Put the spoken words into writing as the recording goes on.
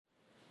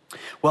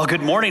Well,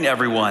 good morning,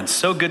 everyone.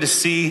 So good to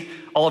see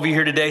all of you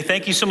here today.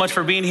 Thank you so much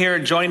for being here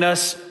and joining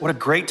us. What a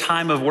great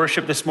time of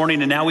worship this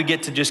morning. And now we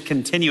get to just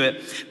continue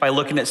it by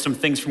looking at some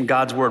things from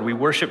God's word. We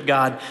worship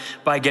God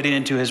by getting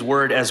into his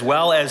word as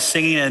well as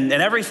singing and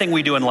everything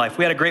we do in life.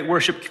 We had a great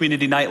worship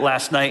community night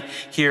last night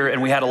here,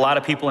 and we had a lot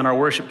of people in our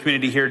worship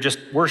community here just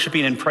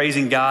worshiping and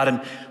praising God. And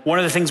one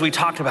of the things we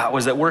talked about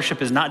was that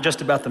worship is not just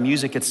about the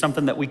music. It's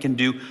something that we can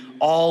do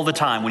all the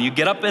time. When you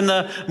get up in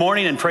the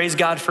morning and praise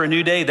God for a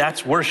new day,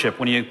 that's worship.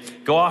 When you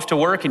go off to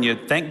work and you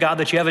thank God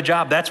that you have a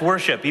job, that's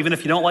worship. Even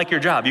if you don't like your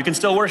job, you can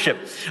still worship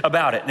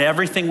about it. And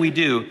everything we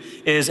do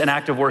is an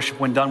act of worship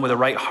when done with the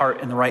right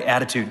heart and the right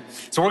attitude.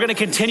 So we're going to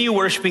continue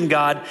worshiping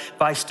God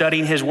by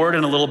studying his word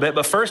in a little bit.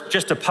 But first,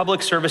 just a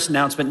public service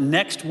announcement.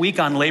 Next week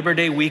on Labor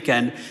Day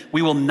weekend,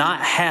 we will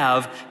not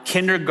have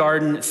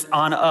kindergarten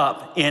on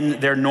up in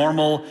their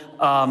normal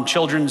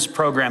children's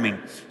programming.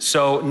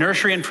 So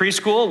nursery and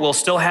preschool will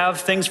still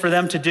have things for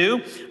them to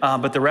do,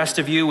 but the rest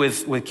of you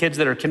with kids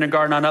that are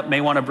kindergarten on up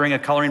may want to bring a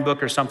coloring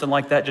book or something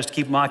like that just to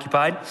keep them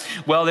occupied.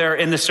 While they're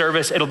in the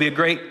service, it'll be a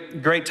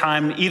great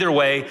time. Either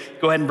way,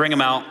 go ahead and bring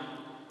them out.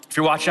 If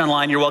you're watching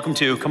online, you're welcome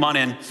to. Come on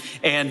in,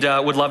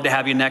 and would love to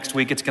have you next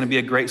week. It's going to be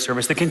a great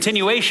service. The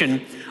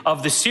continuation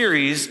of the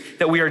series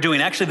that we are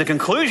doing, actually the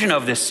conclusion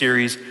of this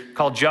series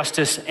called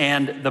Justice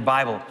and the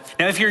Bible.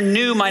 Now, if you're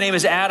new, my name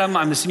is Adam.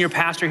 I'm the senior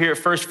pastor here at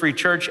First Free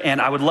Church,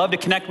 and I would love to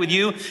connect with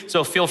you.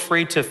 So feel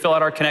free to fill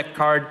out our Connect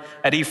card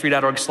at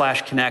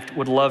efree.org/connect.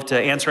 Would love to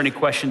answer any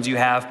questions you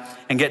have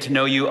and get to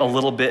know you a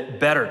little bit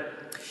better.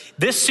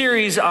 This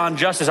series on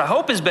justice, I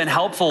hope, has been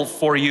helpful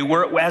for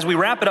you. As we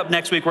wrap it up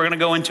next week, we're going to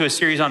go into a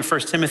series on 1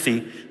 Timothy,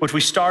 which we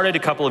started a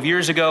couple of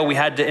years ago. We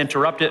had to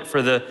interrupt it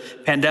for the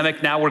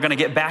pandemic. Now we're going to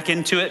get back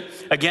into it.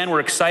 Again, we're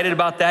excited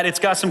about that. It's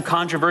got some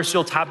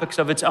controversial topics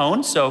of its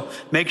own, so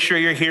make sure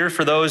you're here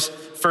for those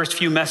first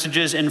few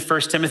messages in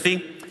 1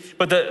 Timothy.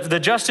 But the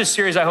Justice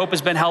series, I hope,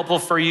 has been helpful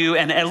for you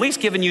and at least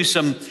given you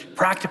some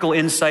practical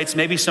insights,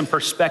 maybe some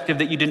perspective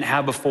that you didn't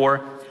have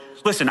before.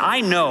 Listen,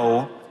 I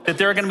know that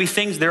there are going to be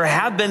things, there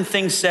have been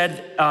things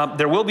said,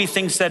 there will be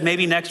things said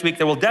maybe next week,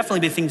 there will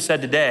definitely be things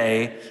said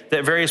today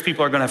that various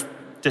people are going to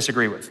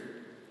disagree with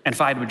and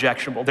find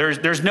objectionable.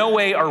 There's no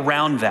way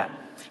around that.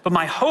 But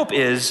my hope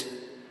is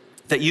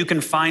that you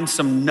can find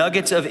some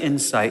nuggets of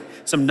insight,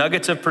 some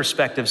nuggets of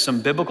perspective,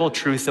 some biblical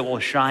truth that will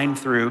shine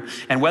through.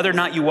 And whether or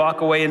not you walk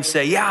away and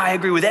say, yeah, I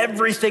agree with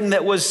everything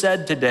that was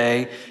said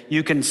today,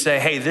 you can say,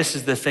 hey, this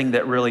is the thing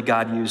that really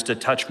God used to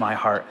touch my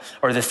heart,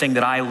 or the thing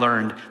that I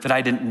learned that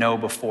I didn't know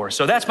before.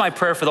 So that's my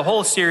prayer for the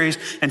whole series,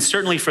 and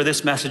certainly for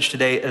this message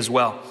today as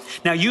well.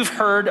 Now, you've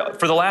heard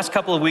for the last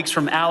couple of weeks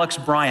from Alex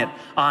Bryant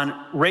on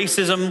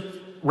racism,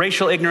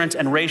 racial ignorance,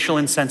 and racial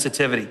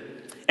insensitivity.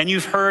 And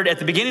you've heard at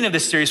the beginning of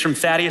this series from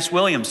Thaddeus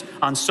Williams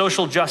on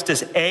social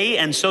justice A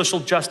and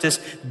social justice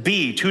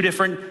B, two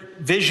different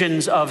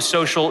visions of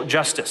social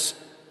justice.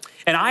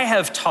 And I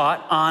have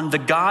taught on the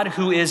God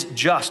who is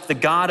just, the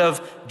God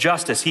of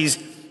justice.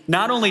 He's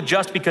not only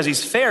just because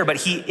he's fair, but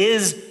he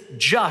is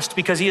just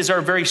because he is our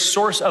very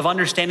source of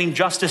understanding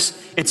justice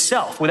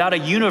itself. Without a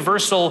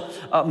universal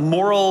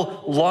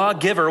moral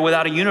lawgiver,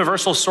 without a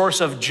universal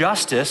source of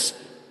justice,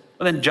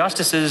 well, then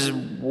justice is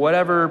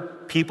whatever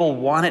people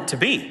want it to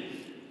be.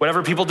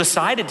 Whatever people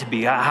decide it to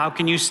be. How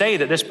can you say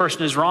that this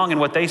person is wrong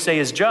and what they say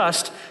is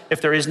just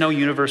if there is no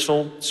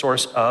universal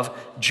source of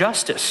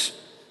justice?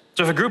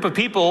 So if a group of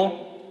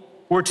people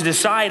were to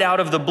decide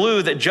out of the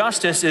blue that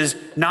justice is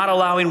not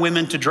allowing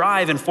women to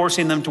drive and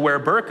forcing them to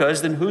wear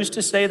burqas, then who's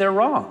to say they're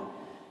wrong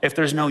if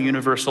there's no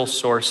universal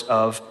source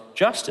of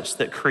justice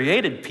that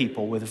created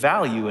people with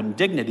value and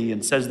dignity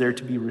and says they're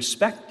to be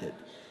respected?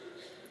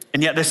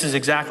 And yet this is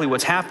exactly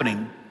what's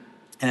happening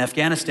in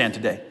Afghanistan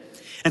today.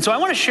 And so I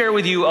want to share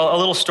with you a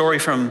little story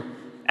from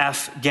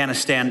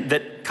Afghanistan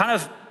that kind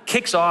of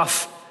kicks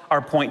off our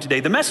point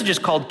today. The message is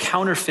called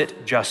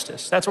Counterfeit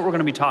Justice. That's what we're going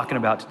to be talking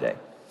about today.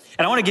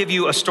 And I want to give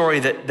you a story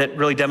that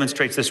really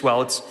demonstrates this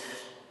well. It's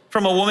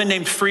from a woman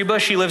named Freeba.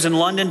 She lives in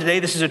London today.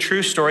 This is a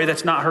true story.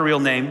 That's not her real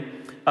name.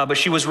 But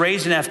she was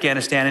raised in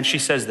Afghanistan, and she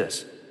says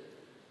this: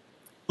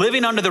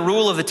 living under the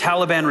rule of the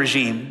Taliban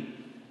regime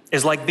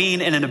is like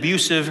being in an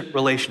abusive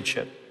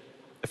relationship.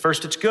 At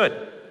first, it's good.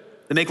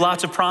 They make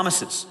lots of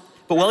promises.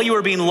 But while you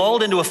are being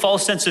lulled into a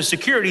false sense of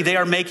security, they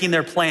are making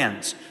their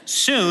plans.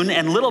 Soon,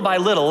 and little by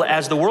little,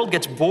 as the world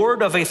gets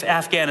bored of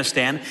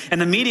Afghanistan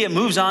and the media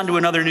moves on to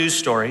another news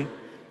story,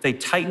 they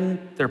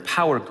tighten their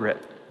power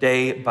grip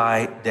day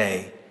by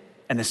day,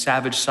 and the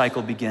savage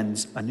cycle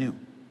begins anew.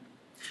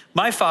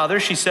 My father,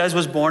 she says,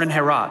 was born in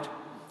Herat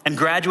and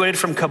graduated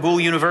from Kabul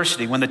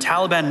University. When the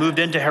Taliban moved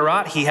into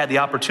Herat, he had the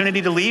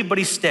opportunity to leave, but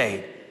he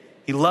stayed.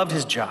 He loved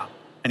his job,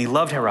 and he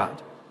loved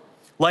Herat.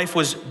 Life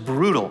was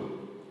brutal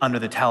under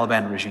the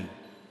Taliban regime.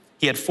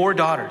 He had 4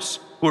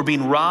 daughters who were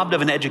being robbed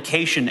of an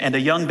education and a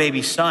young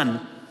baby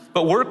son,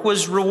 but work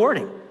was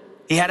rewarding.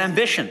 He had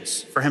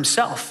ambitions for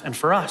himself and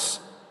for us.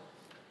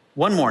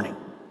 One morning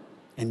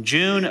in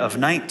June of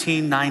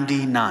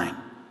 1999,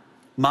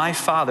 my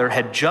father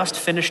had just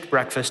finished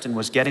breakfast and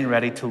was getting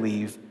ready to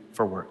leave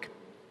for work.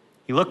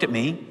 He looked at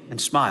me and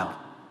smiled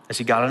as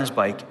he got on his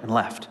bike and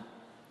left.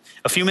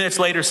 A few minutes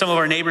later, some of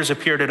our neighbors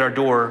appeared at our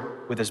door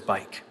with his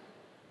bike.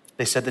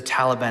 They said the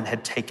Taliban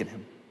had taken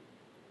him.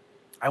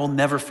 I will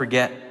never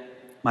forget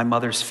my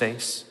mother's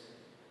face.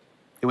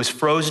 It was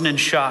frozen in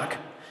shock.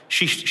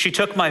 She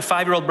took my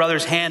 5-year-old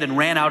brother's hand and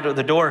ran out of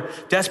the door,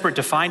 desperate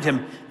to find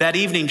him. That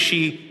evening,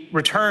 she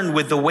returned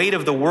with the weight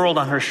of the world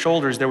on her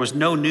shoulders. There was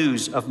no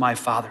news of my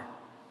father.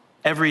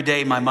 Every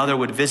day, my mother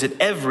would visit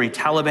every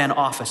Taliban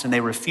office, and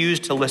they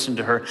refused to listen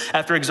to her.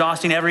 After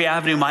exhausting every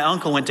avenue, my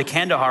uncle went to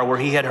Kandahar, where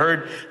he had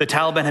heard the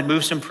Taliban had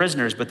moved some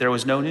prisoners, but there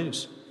was no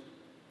news.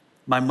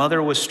 My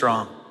mother was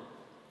strong.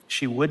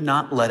 She would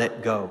not let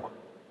it go.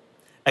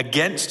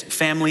 Against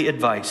family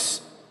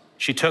advice,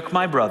 she took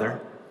my brother,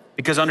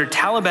 because under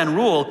Taliban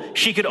rule,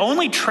 she could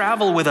only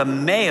travel with a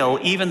male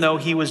even though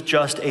he was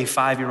just a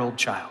 5-year-old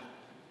child,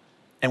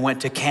 and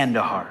went to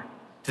Kandahar,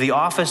 to the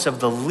office of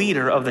the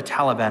leader of the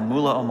Taliban,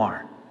 Mullah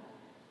Omar.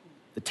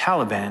 The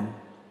Taliban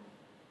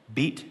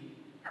beat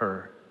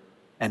her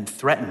and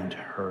threatened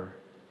her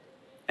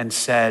and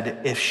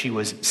said if she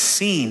was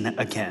seen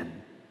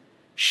again,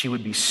 she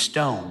would be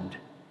stoned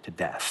to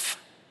death.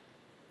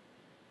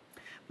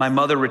 My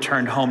mother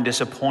returned home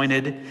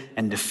disappointed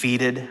and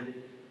defeated.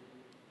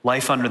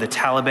 Life under the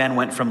Taliban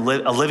went from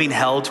a living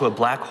hell to a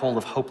black hole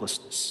of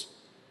hopelessness.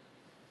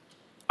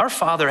 Our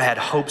father had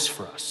hopes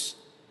for us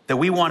that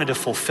we wanted to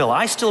fulfill.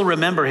 I still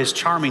remember his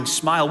charming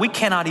smile. We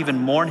cannot even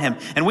mourn him,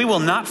 and we will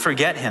not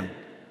forget him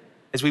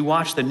as we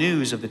watch the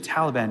news of the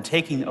Taliban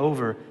taking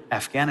over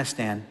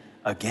Afghanistan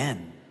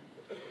again.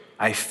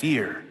 I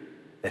fear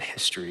that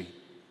history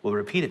will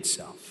repeat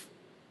itself.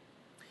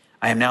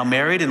 I am now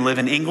married and live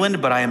in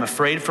England, but I am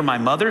afraid for my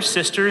mother,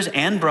 sisters,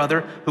 and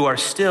brother who are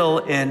still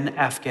in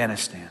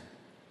Afghanistan,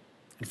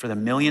 and for the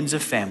millions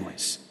of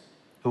families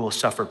who will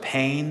suffer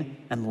pain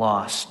and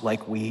loss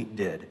like we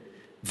did.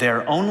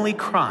 Their only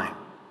crime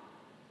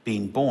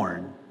being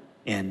born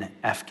in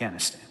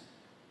Afghanistan.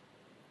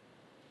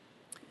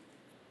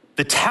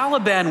 The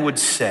Taliban would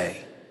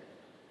say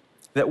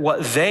that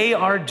what they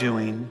are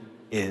doing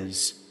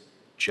is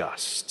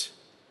just.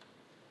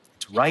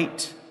 It's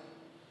right,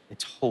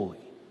 it's holy.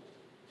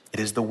 It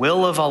is the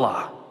will of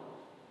Allah.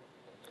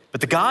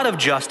 But the God of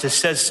justice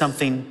says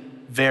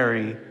something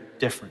very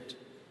different.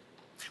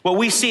 What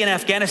we see in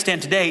Afghanistan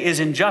today is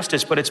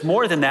injustice, but it's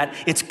more than that.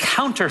 It's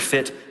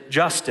counterfeit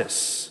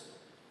justice.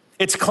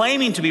 It's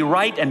claiming to be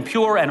right and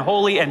pure and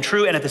holy and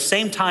true, and at the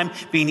same time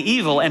being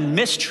evil and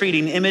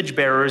mistreating image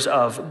bearers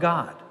of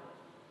God.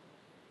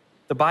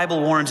 The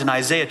Bible warns in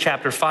Isaiah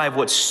chapter 5,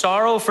 what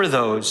sorrow for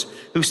those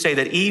who say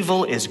that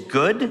evil is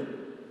good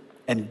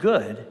and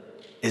good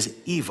is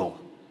evil.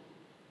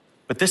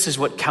 But this is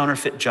what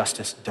counterfeit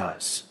justice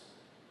does.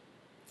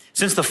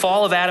 Since the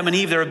fall of Adam and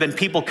Eve, there have been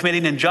people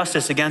committing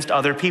injustice against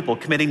other people,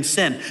 committing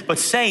sin, but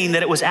saying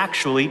that it was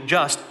actually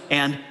just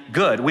and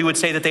good. We would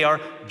say that they are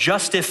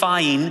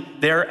justifying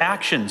their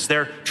actions.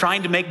 They're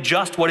trying to make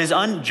just what is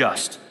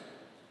unjust.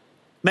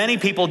 Many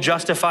people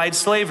justified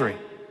slavery.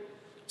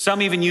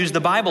 Some even used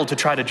the Bible to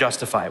try to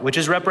justify it, which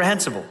is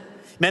reprehensible.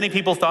 Many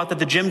people thought that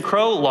the Jim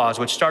Crow laws,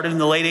 which started in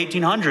the late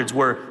 1800s,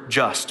 were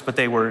just, but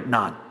they were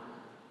not.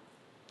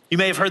 You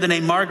may have heard the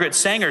name Margaret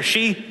Sanger.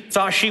 She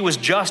thought she was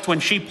just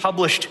when she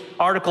published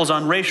articles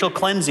on racial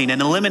cleansing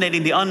and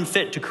eliminating the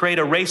unfit to create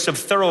a race of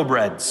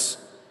thoroughbreds.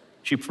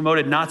 She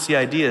promoted Nazi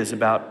ideas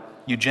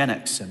about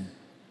eugenics and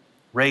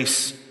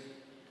race.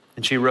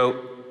 And she wrote,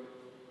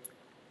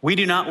 "We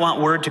do not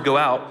want word to go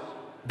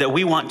out that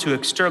we want to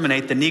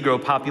exterminate the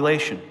Negro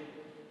population.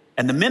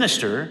 And the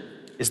minister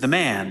is the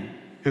man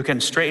who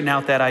can straighten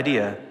out that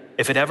idea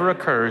if it ever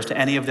occurs to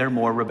any of their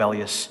more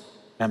rebellious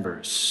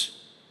members."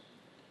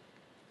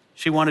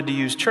 She wanted to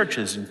use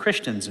churches and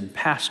Christians and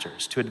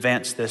pastors to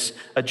advance this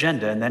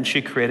agenda, and then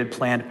she created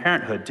Planned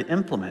Parenthood to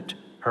implement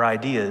her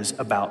ideas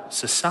about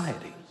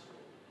society.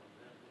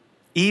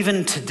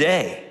 Even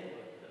today,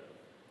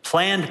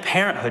 Planned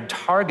Parenthood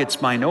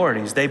targets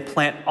minorities. They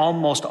plant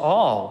almost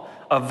all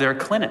of their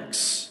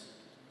clinics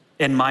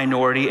in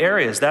minority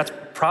areas. That's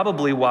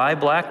probably why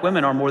black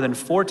women are more than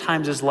 4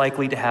 times as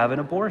likely to have an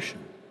abortion.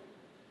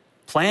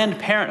 Planned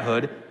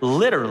Parenthood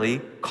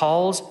literally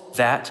calls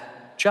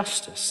that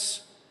justice.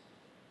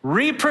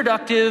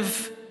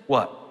 Reproductive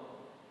what?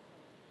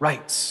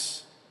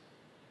 Rights.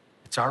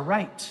 It's our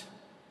right.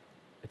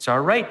 It's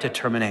our right to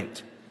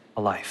terminate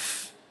a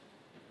life.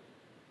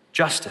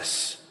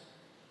 Justice,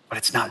 but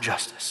it's not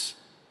justice.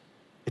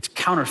 It's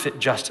counterfeit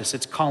justice.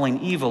 It's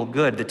calling evil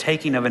good, the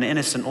taking of an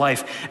innocent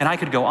life. And I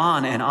could go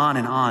on and on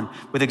and on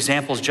with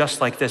examples just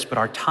like this, but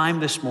our time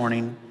this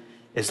morning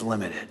is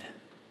limited.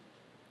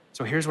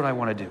 So here's what I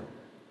want to do.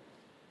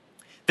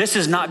 This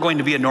is not going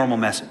to be a normal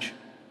message,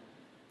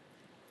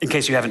 in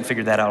case you haven't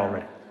figured that out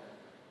already.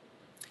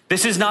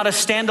 This is not a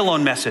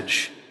standalone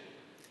message.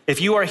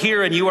 If you are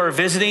here and you are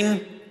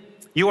visiting,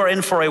 you are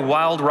in for a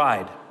wild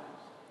ride.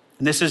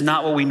 And this is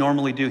not what we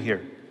normally do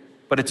here,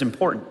 but it's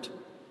important.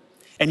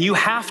 And you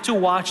have to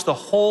watch the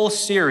whole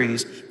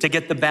series to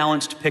get the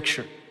balanced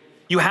picture.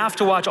 You have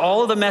to watch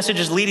all of the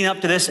messages leading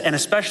up to this, and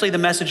especially the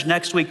message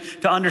next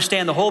week, to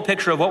understand the whole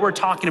picture of what we're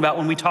talking about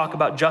when we talk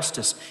about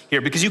justice here,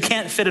 because you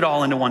can't fit it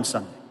all into one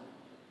Sunday.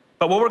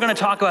 But what we're going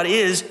to talk about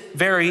is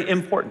very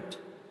important.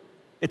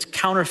 It's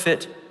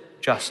counterfeit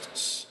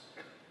justice.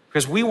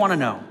 Because we want to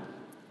know,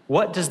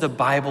 what does the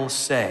Bible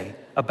say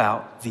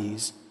about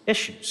these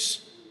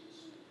issues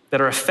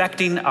that are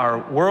affecting our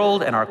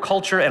world and our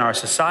culture and our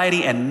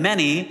society and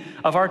many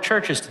of our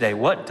churches today?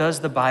 What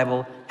does the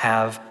Bible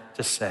have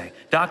to say?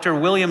 Dr.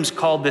 Williams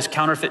called this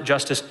counterfeit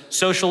justice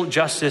social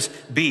justice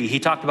B. He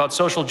talked about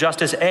social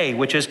justice A,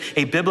 which is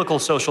a biblical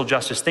social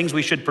justice, things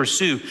we should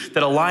pursue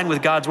that align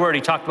with God's word. He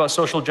talked about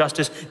social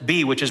justice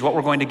B, which is what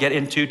we're going to get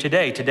into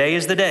today. Today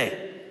is the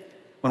day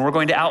when we're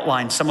going to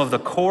outline some of the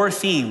core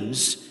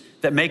themes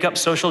that make up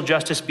social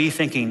justice B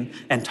thinking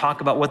and talk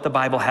about what the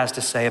Bible has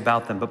to say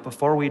about them. But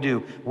before we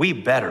do, we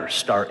better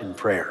start in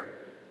prayer.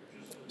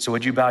 So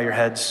would you bow your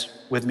heads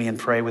with me and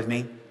pray with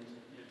me?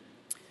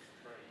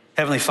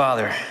 Heavenly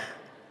Father,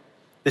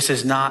 this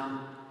is not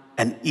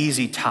an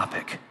easy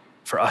topic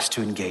for us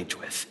to engage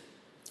with.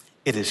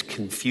 It is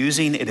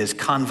confusing, it is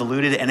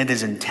convoluted, and it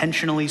is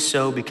intentionally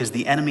so because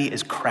the enemy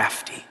is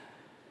crafty.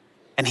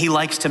 And he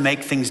likes to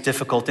make things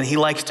difficult, and he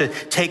likes to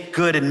take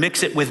good and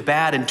mix it with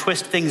bad and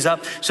twist things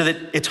up so that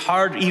it's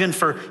hard even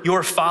for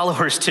your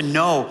followers to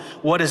know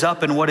what is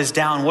up and what is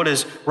down, what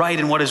is right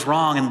and what is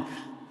wrong. And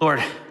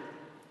Lord,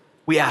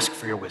 we ask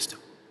for your wisdom.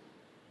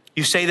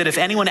 You say that if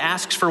anyone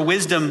asks for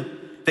wisdom,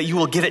 that you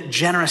will give it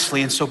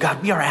generously. And so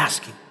God, we are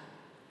asking.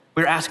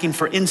 We're asking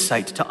for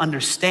insight to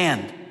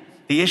understand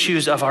the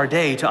issues of our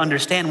day, to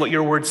understand what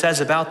your word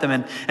says about them,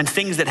 and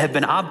things that have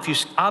been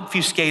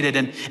obfuscated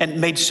and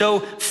made so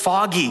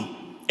foggy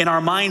in our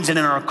minds and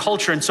in our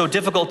culture and so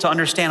difficult to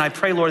understand. I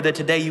pray, Lord, that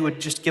today you would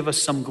just give us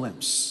some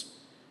glimpse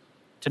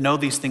to know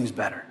these things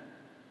better,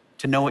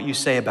 to know what you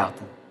say about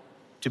them,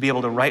 to be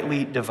able to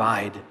rightly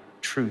divide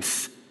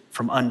truth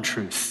from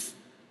untruth,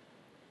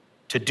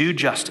 to do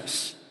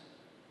justice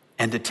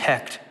and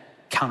detect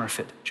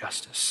counterfeit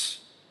justice.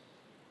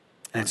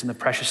 And it's in the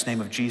precious name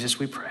of Jesus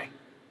we pray.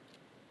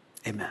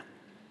 Amen.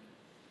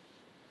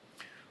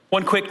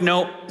 One quick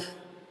note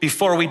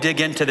before we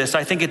dig into this.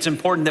 I think it's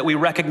important that we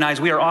recognize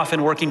we are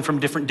often working from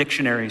different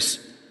dictionaries.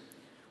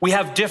 We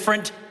have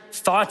different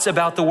thoughts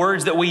about the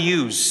words that we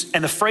use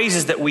and the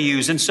phrases that we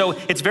use. And so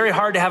it's very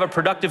hard to have a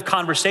productive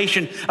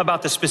conversation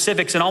about the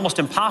specifics and almost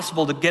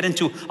impossible to get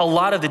into a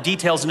lot of the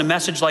details in a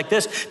message like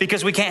this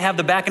because we can't have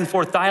the back and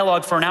forth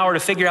dialogue for an hour to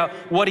figure out,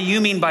 what do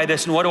you mean by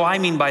this and what do I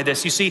mean by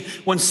this? You see,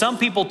 when some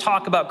people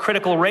talk about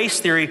critical race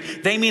theory,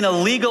 they mean a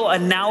legal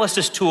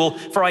analysis tool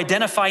for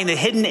identifying the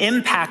hidden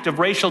impact of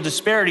racial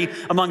disparity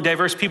among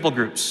diverse people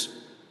groups.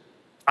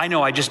 I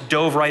know, I just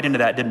dove right into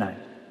that, didn't I?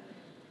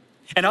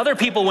 And other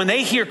people, when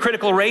they hear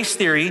critical race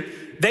theory,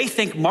 they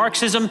think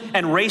Marxism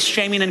and race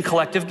shaming and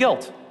collective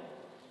guilt.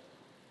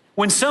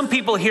 When some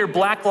people hear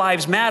Black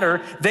Lives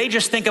Matter, they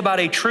just think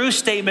about a true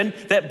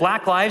statement that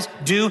Black lives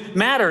do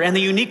matter and the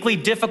uniquely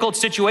difficult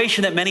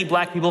situation that many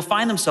Black people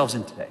find themselves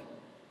in today.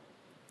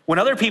 When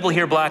other people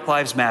hear Black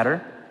Lives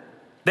Matter,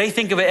 they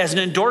think of it as an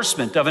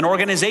endorsement of an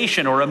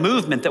organization or a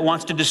movement that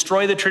wants to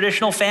destroy the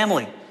traditional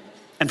family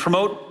and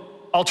promote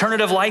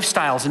alternative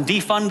lifestyles and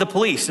defund the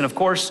police and, of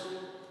course,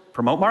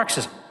 promote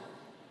Marxism.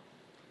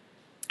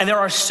 And there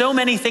are so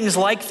many things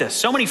like this,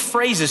 so many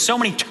phrases, so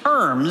many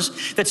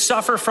terms that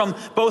suffer from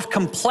both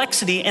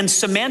complexity and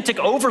semantic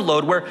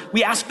overload where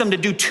we ask them to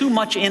do too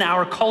much in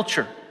our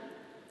culture.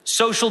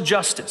 Social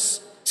justice,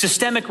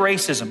 systemic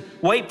racism,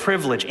 white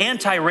privilege,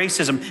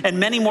 anti-racism, and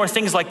many more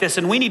things like this.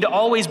 And we need to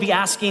always be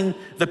asking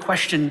the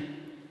question,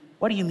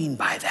 what do you mean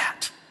by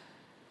that?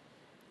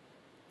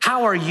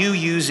 How are you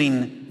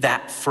using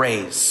that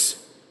phrase?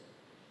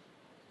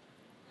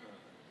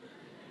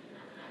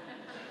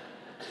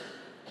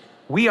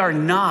 We are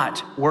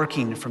not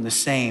working from the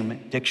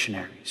same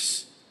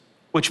dictionaries,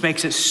 which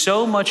makes it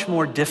so much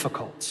more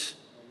difficult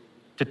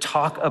to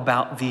talk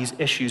about these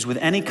issues with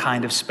any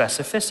kind of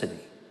specificity.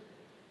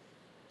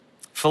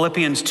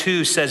 Philippians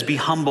 2 says, be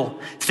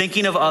humble,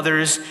 thinking of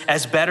others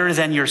as better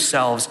than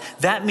yourselves.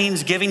 That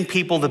means giving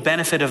people the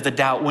benefit of the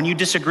doubt. When you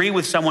disagree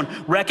with someone,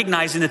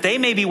 recognizing that they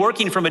may be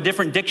working from a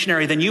different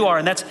dictionary than you are,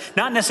 and that's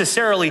not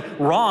necessarily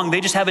wrong.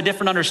 They just have a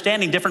different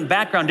understanding, different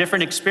background,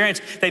 different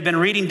experience. They've been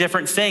reading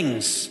different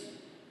things.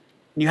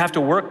 And you have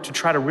to work to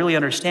try to really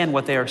understand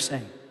what they are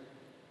saying.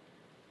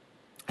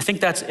 I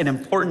think that's an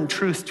important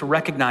truth to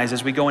recognize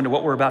as we go into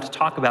what we're about to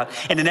talk about.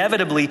 And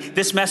inevitably,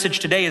 this message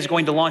today is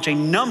going to launch a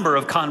number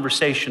of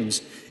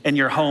conversations in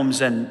your homes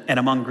and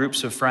among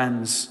groups of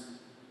friends.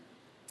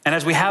 And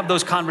as we have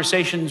those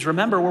conversations,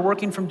 remember, we're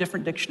working from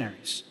different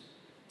dictionaries.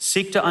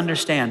 Seek to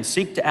understand,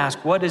 seek to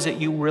ask, what is it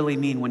you really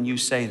mean when you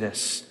say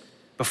this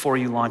before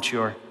you launch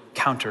your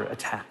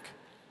counterattack?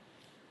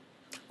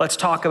 Let's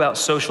talk about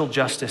social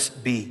justice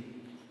B.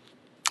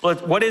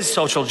 What is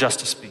social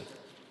justice B?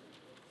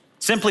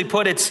 Simply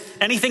put, it's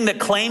anything that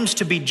claims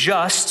to be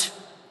just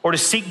or to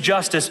seek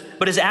justice,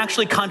 but is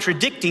actually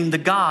contradicting the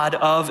God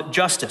of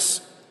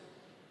justice.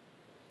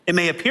 It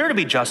may appear to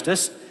be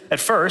justice at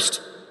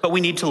first, but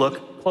we need to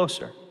look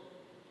closer.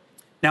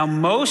 Now,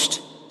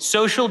 most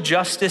social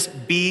justice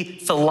B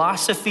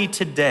philosophy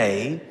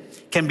today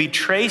can be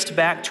traced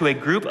back to a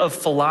group of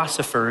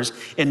philosophers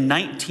in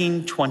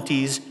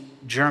 1920s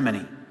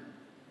Germany.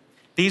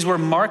 These were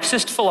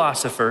Marxist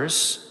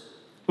philosophers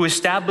who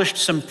established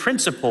some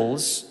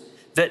principles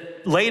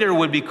that later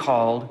would be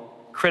called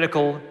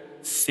critical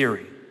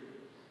theory.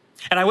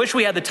 And I wish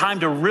we had the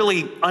time to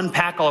really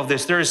unpack all of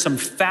this. There is some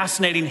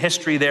fascinating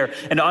history there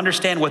and to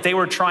understand what they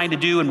were trying to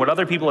do and what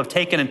other people have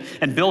taken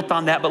and built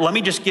on that. But let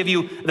me just give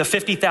you the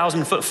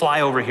 50,000-foot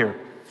flyover here.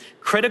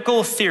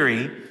 Critical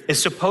theory is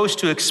supposed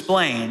to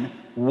explain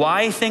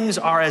why things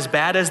are as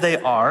bad as they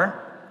are,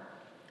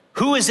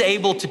 who is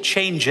able to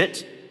change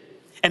it,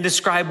 and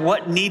describe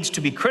what needs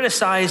to be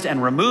criticized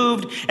and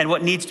removed and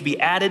what needs to be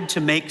added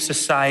to make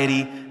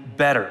society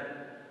better.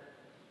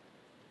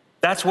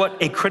 That's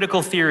what a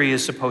critical theory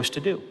is supposed to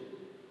do.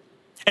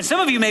 And some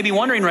of you may be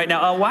wondering right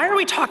now, why are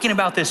we talking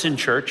about this in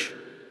church?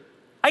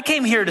 I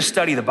came here to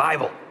study the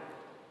Bible,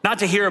 not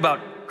to hear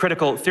about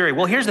critical theory.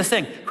 Well, here's the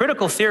thing.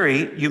 Critical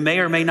theory, you may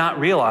or may not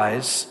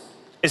realize,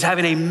 is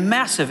having a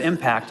massive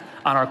impact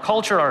on our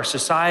culture, our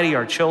society,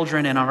 our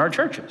children, and on our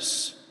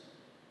churches.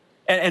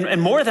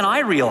 And more than I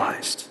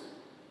realized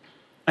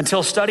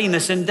until studying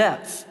this in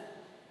depth.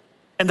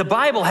 And the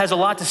Bible has a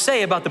lot to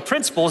say about the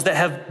principles that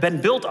have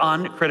been built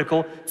on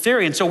critical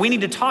theory. And so we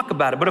need to talk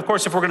about it. But of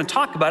course, if we're going to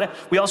talk about it,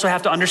 we also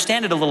have to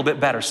understand it a little bit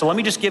better. So let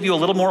me just give you a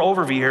little more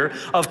overview here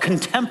of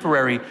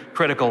contemporary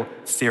critical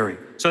theory.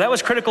 So that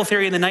was critical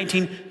theory in the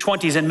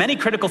 1920s. And many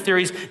critical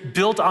theories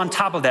built on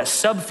top of that,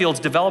 subfields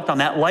developed on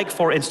that, like,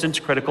 for instance,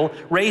 critical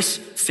race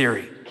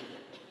theory.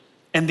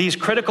 And these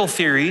critical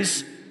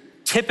theories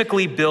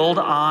typically build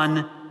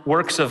on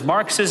works of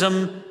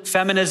Marxism,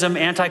 feminism,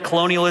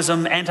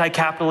 anti-colonialism,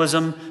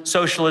 anti-capitalism,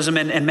 socialism,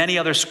 and many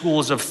other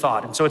schools of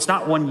thought. And so it's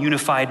not one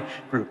unified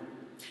group.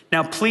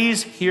 Now,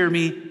 please hear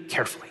me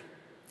carefully.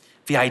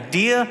 The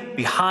idea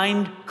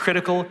behind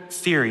critical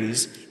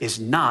theories is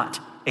not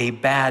a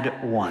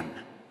bad one.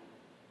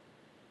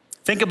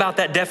 Think about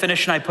that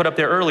definition I put up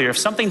there earlier. If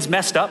something's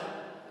messed up,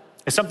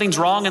 if something's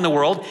wrong in the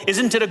world,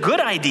 isn't it a good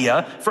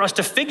idea for us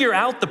to figure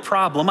out the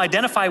problem,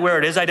 identify where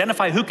it is,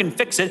 identify who can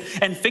fix it,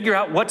 and figure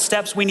out what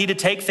steps we need to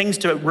take, things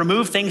to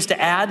remove, things to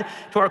add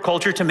to our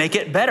culture to make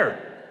it better?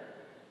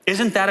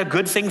 Isn't that a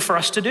good thing for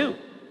us to do?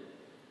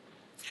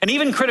 And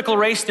even critical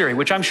race theory,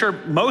 which I'm sure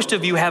most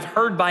of you have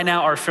heard by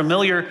now, are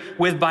familiar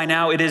with by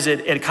now. It is a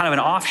kind of an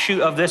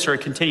offshoot of this, or a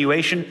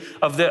continuation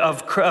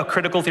of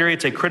critical theory.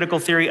 It's a critical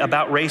theory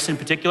about race in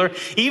particular.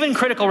 Even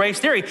critical race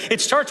theory,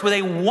 it starts with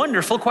a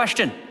wonderful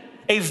question.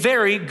 A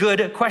very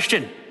good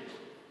question.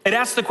 It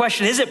asks the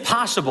question, is it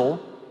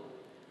possible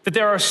that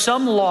there are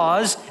some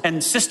laws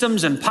and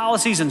systems and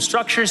policies and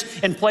structures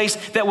in place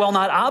that, while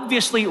not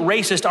obviously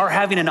racist, are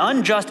having an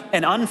unjust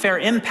and unfair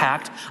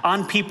impact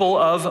on people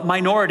of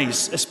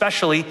minorities,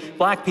 especially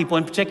black people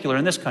in particular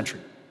in this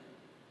country?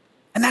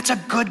 And that's a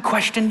good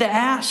question to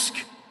ask.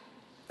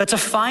 That's a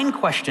fine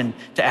question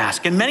to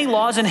ask. And many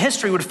laws in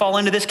history would fall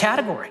into this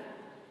category.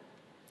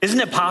 Isn't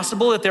it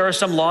possible that there are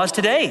some laws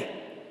today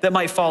that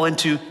might fall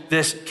into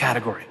this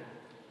category?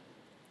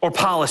 Or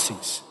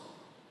policies,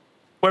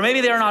 where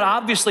maybe they're not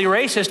obviously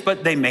racist,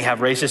 but they may have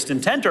racist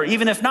intent, or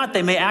even if not,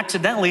 they may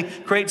accidentally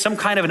create some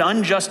kind of an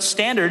unjust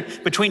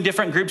standard between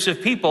different groups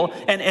of people,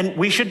 and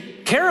we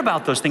should care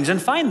about those things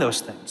and find those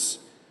things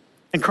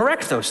and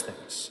correct those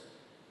things.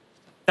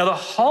 Now, the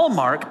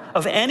hallmark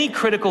of any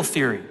critical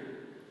theory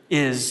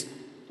is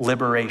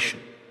liberation.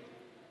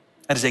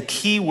 That is a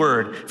key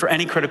word for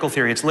any critical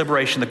theory. It's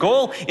liberation. The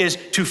goal is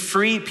to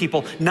free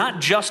people, not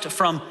just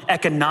from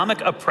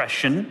economic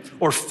oppression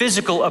or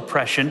physical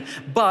oppression,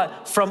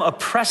 but from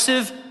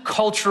oppressive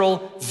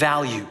cultural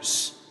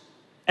values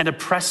and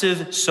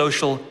oppressive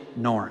social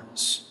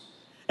norms.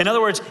 In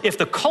other words, if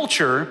the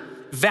culture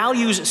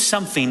values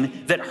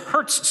something that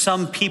hurts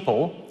some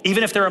people,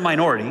 even if they're a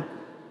minority,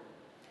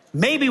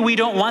 maybe we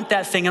don't want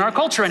that thing in our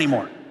culture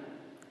anymore.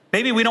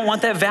 Maybe we don't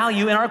want that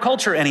value in our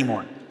culture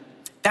anymore.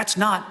 That's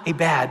not a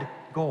bad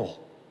goal.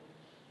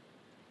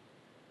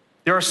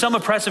 There are some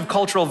oppressive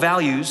cultural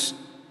values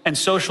and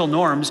social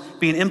norms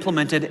being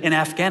implemented in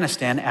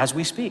Afghanistan as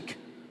we speak.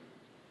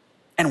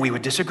 And we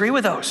would disagree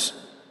with those.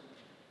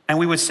 And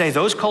we would say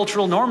those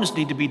cultural norms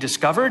need to be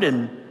discovered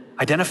and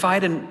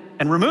identified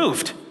and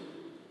removed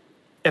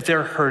if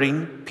they're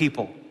hurting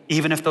people,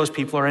 even if those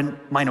people are in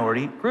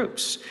minority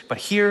groups. But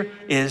here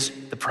is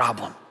the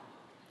problem.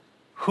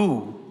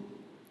 Who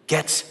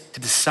gets to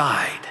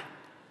decide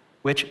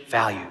which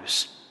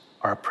values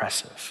are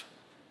oppressive?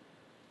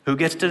 Who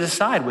gets to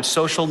decide which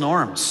social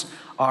norms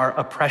are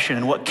oppression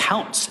and what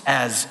counts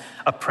as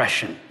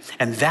oppression?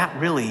 And that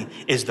really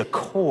is the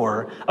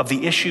core of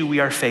the issue we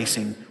are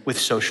facing with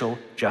social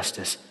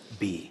justice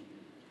B.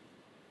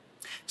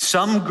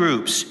 Some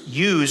groups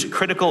use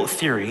critical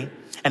theory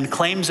and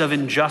claims of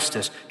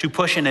injustice to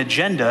push an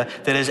agenda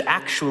that is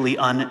actually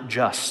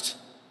unjust.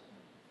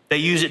 They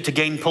use it to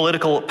gain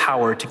political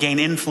power, to gain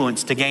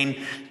influence, to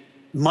gain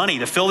money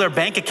to fill their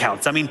bank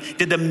accounts? I mean,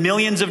 did the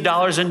millions of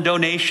dollars in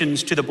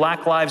donations to the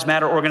Black Lives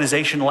Matter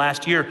organization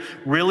last year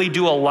really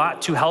do a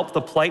lot to help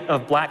the plight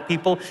of Black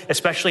people,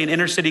 especially in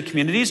inner city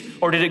communities?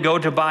 Or did it go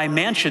to buy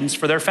mansions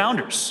for their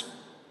founders?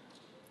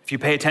 If you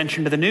pay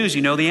attention to the news,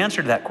 you know the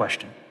answer to that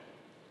question.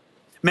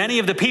 Many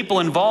of the people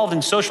involved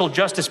in Social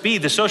Justice B,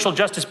 the Social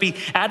Justice B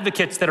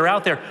advocates that are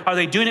out there, are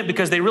they doing it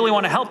because they really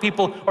want to help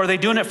people, or are they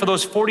doing it for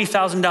those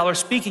 $40,000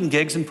 speaking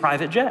gigs and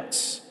private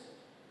jets?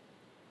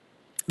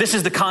 This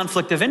is the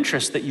conflict of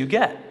interest that you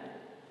get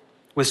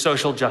with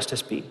Social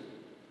Justice B.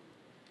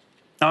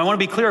 Now, I want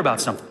to be clear about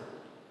something.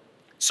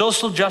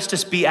 Social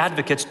Justice B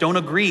advocates don't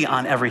agree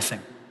on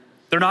everything.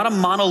 They're not a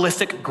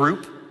monolithic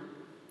group.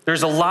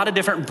 There's a lot of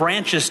different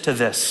branches to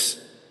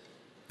this.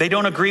 They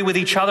don't agree with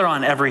each other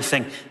on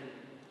everything.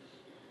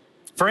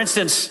 For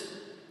instance,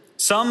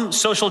 some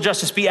Social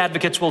Justice B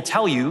advocates will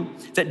tell you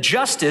that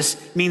justice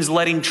means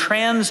letting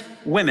trans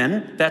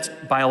women, that's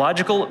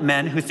biological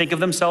men who think of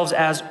themselves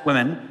as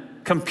women,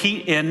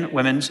 compete in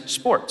women's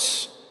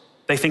sports.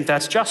 They think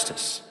that's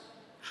justice.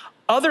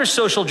 Other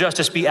Social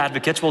Justice B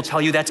advocates will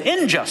tell you that's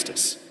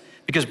injustice,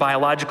 because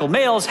biological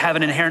males have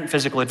an inherent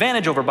physical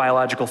advantage over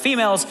biological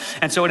females,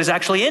 and so it is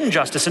actually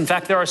injustice. In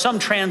fact, there are some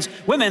trans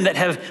women that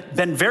have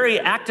been very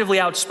actively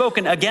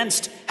outspoken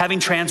against having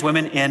trans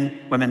women in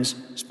women's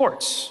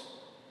sports.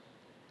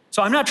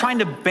 So I'm not trying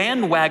to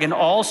bandwagon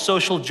all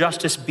Social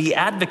Justice B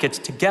advocates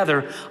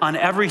together on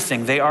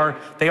everything. They are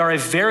a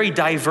very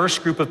diverse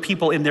group of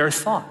people in their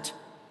thought.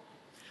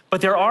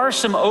 But there are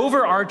some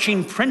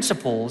overarching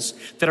principles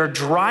that are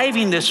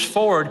driving this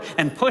forward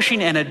and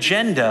pushing an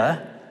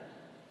agenda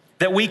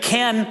that we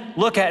can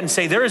look at and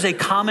say there is a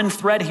common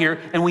thread here,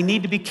 and we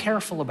need to be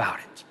careful about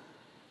it.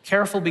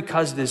 Careful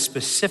because it is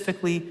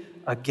specifically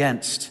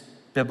against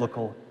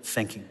biblical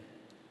thinking.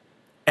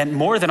 And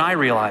more than I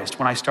realized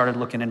when I started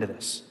looking into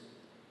this.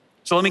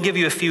 So let me give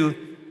you a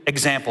few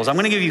examples. I'm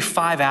going to give you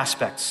 5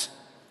 aspects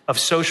of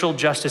Social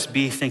Justice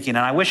B thinking,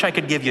 and I wish I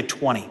could give you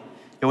 20.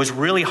 It was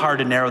really hard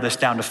to narrow this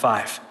down to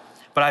 5.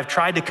 But I've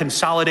tried to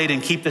consolidate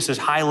and keep this as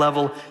high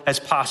level as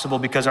possible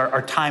because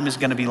our time is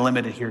going to be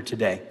limited here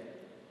today.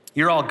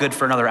 You're all good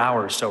for another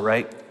hour or so,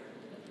 right?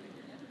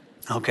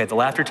 Okay, the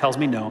laughter tells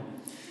me no.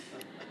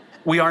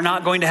 We are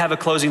not going to have a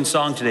closing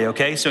song today,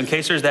 okay? So in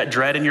case there's that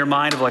dread in your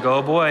mind of like,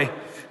 oh boy,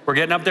 we're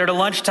getting up there to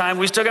lunchtime,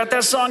 we still got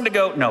that song to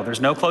go. No,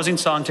 there's no closing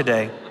song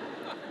today.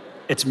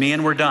 It's me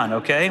and we're done,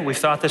 okay? We've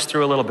thought this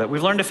through a little bit.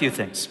 We've learned a few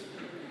things.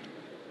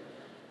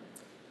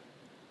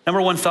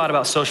 Number one thought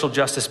about Social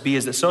Justice B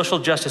is that Social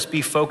Justice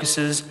B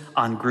focuses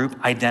on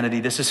group identity.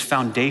 This is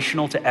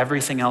foundational to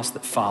everything else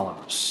that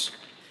follows.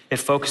 It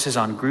focuses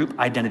on group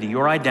identity.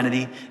 Your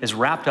identity is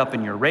wrapped up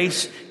in your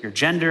race, your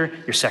gender,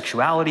 your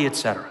sexuality,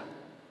 etc.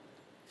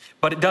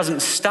 But it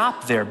doesn't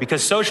stop there,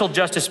 because Social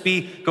Justice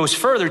B goes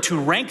further to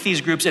rank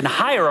these groups in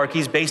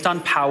hierarchies based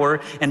on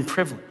power and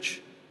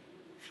privilege.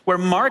 Where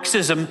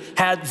Marxism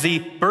had the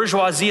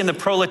bourgeoisie and the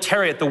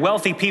proletariat, the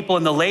wealthy people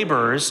and the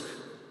laborers,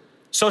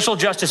 Social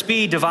Justice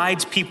B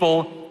divides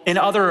people in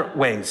other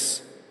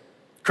ways.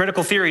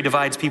 Critical theory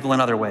divides people in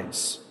other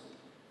ways.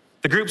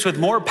 The groups with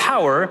more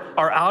power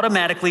are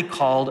automatically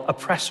called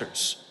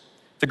oppressors.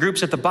 The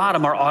groups at the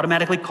bottom are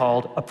automatically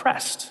called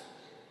oppressed.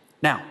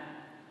 Now,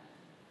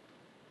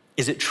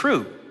 is it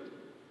true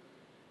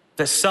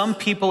that some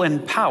people in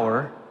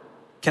power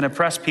can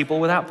oppress people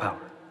without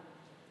power?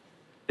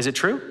 Is it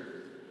true?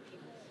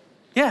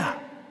 Yeah.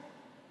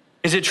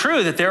 Is it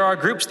true that there are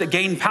groups that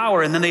gain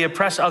power and then they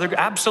oppress other groups?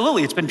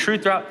 Absolutely, it's been true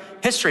throughout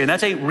history, and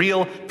that's a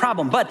real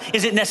problem. But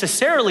is it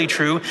necessarily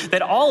true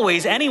that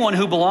always anyone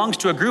who belongs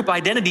to a group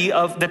identity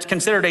that's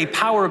considered a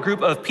power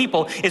group of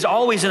people is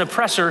always an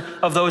oppressor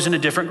of those in a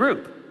different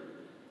group?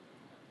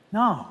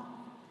 No,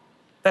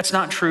 that's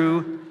not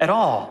true at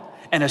all.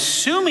 And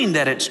assuming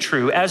that it's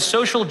true, as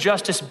Social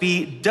Justice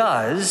B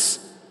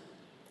does,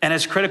 and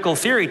as critical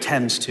theory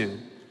tends to,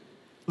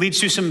 leads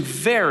to some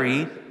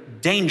very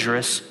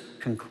dangerous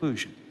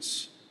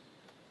conclusions.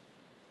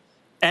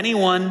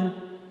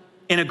 Anyone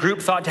in a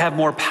group thought to have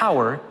more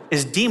power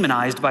is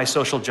demonized by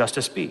Social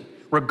Justice B.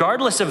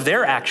 Regardless of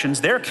their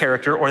actions, their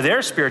character, or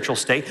their spiritual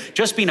state,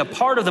 just being a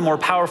part of the more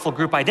powerful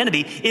group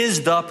identity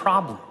is the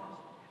problem.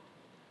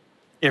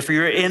 If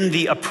you're in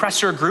the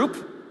oppressor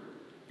group,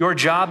 your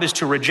job is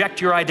to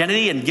reject your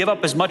identity and give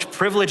up as much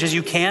privilege as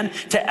you can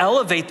to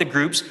elevate the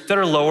groups that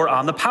are lower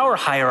on the power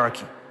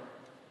hierarchy.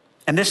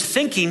 And this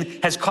thinking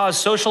has caused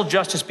Social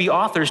Justice B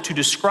authors to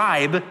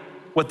describe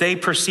what they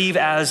perceive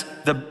as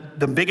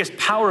the biggest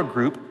power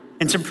group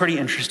in some pretty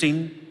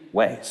interesting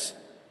ways.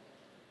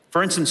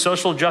 For instance,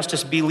 Social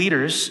Justice B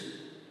leaders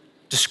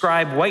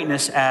describe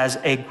whiteness as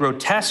a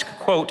grotesque,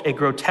 quote, a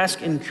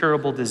grotesque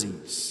incurable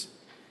disease.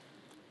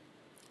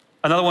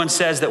 Another one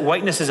says that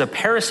whiteness is a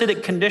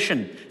parasitic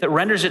condition that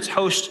renders its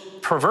host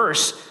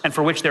perverse and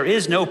for which there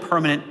is no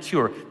permanent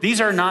cure. These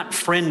are not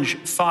fringe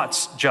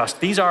thoughts just.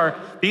 These are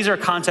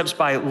concepts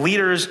by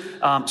leaders,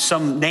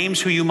 some names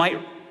who you might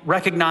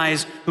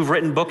recognize who've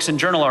written books and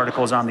journal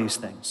articles on these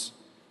things.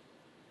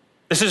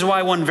 This is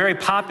why one very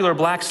popular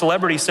black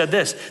celebrity said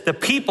this: the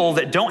people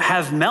that don't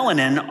have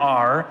melanin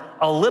are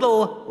a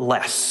little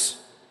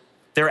less.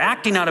 They're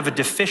acting out of a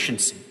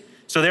deficiency.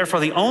 So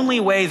therefore, the only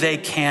way they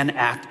can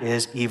act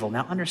is evil.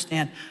 Now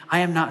understand,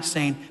 I am not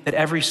saying that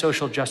every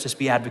social justice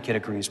bee advocate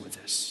agrees with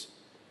this.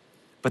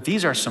 But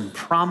these are some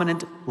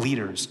prominent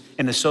leaders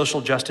in the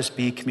social justice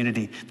bee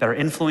community that are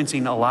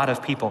influencing a lot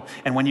of people.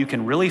 And when you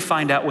can really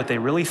find out what they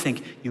really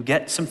think, you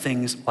get some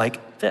things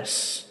like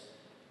this.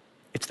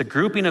 It's the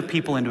grouping of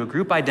people into a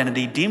group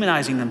identity,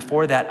 demonizing them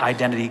for that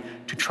identity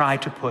to try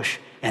to push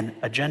an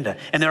agenda.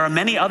 And there are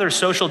many other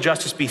social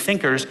justice bee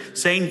thinkers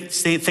saying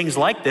things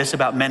like this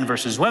about men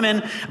versus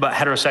women, about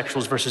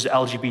heterosexuals versus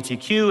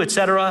LGBTQ,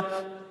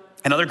 etc.,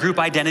 and other group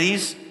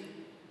identities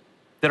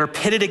that are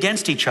pitted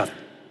against each other.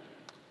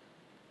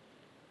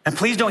 And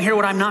please don't hear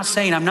what I'm not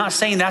saying. I'm not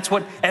saying that's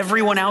what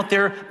everyone out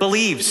there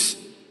believes.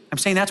 I'm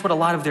saying that's what a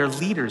lot of their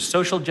leaders,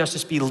 social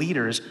justice bee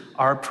leaders,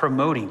 are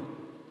promoting,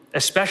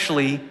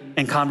 especially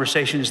in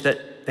conversations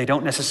that they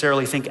don't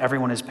necessarily think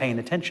everyone is paying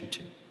attention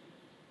to.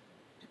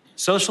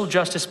 Social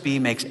justice bee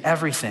makes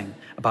everything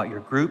about your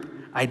group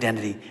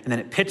identity, and then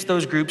it pits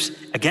those groups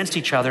against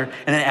each other,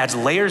 and then it adds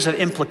layers of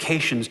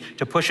implications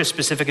to push a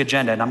specific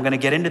agenda. And I'm going to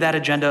get into that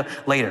agenda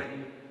later.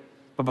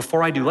 But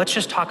before I do, let's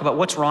just talk about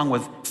what's wrong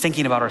with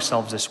thinking about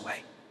ourselves this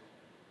way,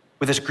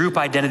 with this group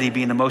identity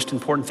being the most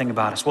important thing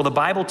about us. Well, the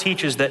Bible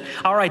teaches that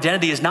our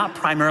identity is not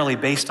primarily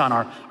based on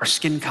our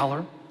skin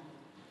color,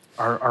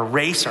 our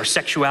race, our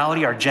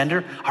sexuality, our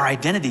gender. Our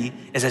identity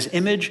is as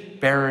image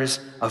bearers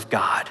of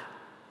God.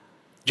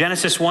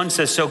 Genesis 1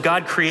 says, so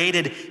God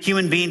created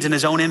human beings in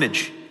his own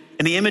image.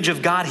 In the image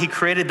of God, he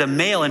created them,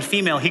 male and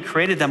female, he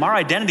created them. Our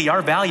identity,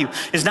 our value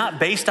is not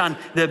based on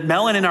the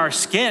melanin in our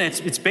skin.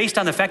 It's based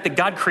on the fact that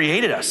God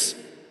created us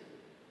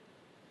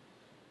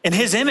in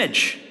his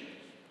image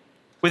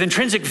with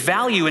intrinsic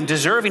value and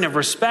deserving of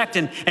respect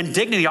and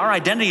dignity. Our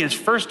identity is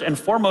first and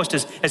foremost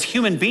as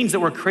human beings that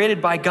were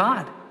created by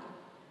God.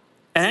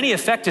 And any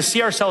effect to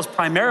see ourselves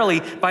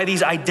primarily by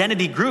these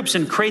identity groups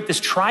and create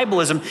this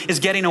tribalism is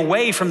getting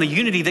away from the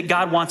unity that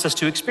God wants us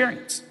to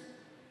experience.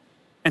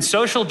 And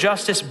social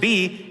justice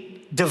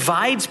B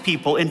divides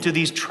people into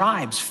these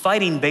tribes,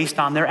 fighting based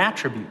on their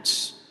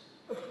attributes.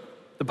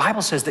 The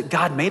Bible says that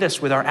God made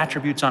us with our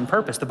attributes on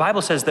purpose. The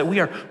Bible says that we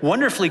are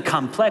wonderfully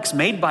complex,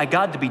 made by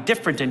God to be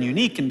different and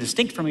unique and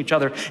distinct from each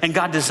other, and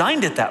God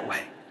designed it that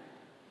way.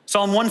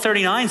 Psalm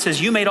 139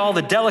 says, you made all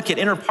the delicate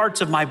inner parts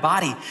of my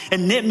body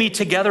and knit me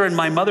together in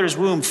my mother's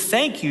womb.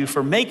 Thank you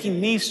for making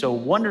me so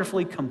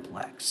wonderfully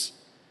complex.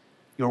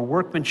 Your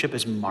workmanship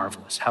is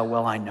marvelous. How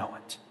well I know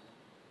it.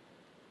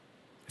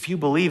 If you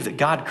believe that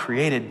God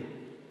created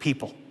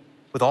people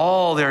with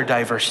all their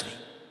diversity,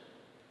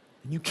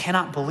 then you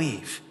cannot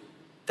believe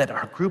that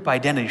our group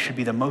identity should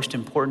be the most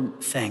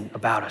important thing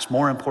about us,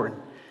 more important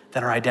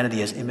than our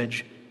identity as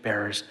image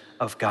bearers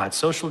of God.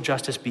 Social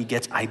justice B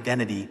gets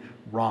identity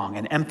wrong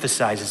and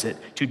emphasizes it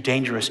to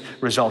dangerous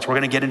results. We're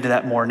going to get into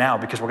that more now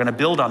because we're going to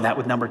build on that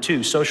with number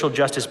 2. Social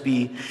justice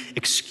B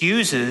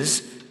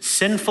excuses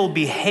sinful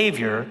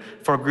behavior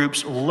for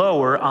groups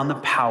lower on the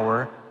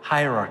power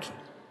hierarchy.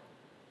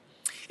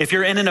 If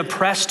you're in an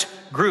oppressed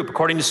group,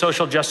 according to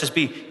social justice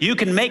B, you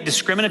can make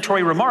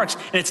discriminatory remarks,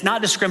 and it's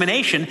not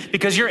discrimination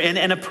because you're in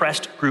an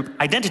oppressed group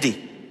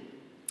identity.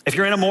 If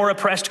you're in a more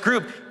oppressed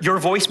group, your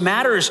voice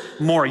matters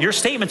more. Your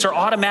statements are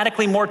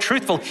automatically more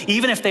truthful,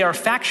 even if they are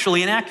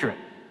factually inaccurate.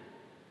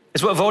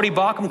 It's what Voddie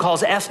Baucham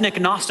calls ethnic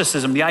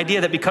Gnosticism, the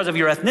idea that because of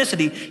your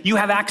ethnicity, you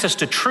have access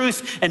to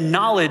truth and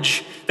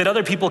knowledge that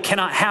other people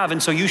cannot have,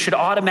 and so you should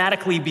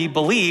automatically be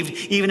believed,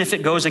 even if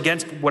it goes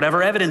against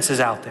whatever evidence is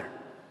out there.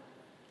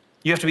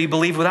 You have to be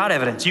believed without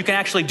evidence. You can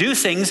actually do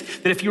things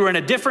that if you were in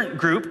a different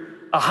group,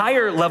 a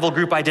higher level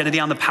group identity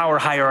on the power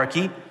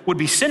hierarchy would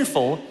be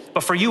sinful,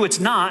 but for you it's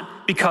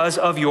not because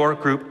of your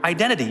group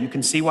identity. You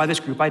can see why this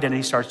group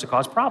identity starts to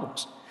cause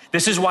problems.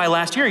 This is why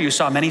last year you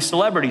saw many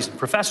celebrities and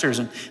professors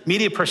and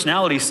media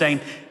personalities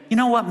saying, you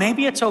know what,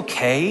 maybe it's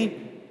okay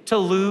to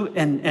loot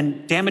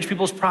and damage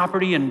people's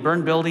property and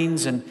burn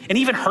buildings and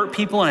even hurt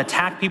people and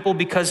attack people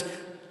because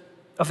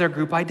of their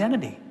group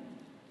identity.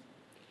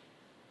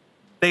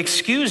 They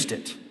excused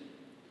it.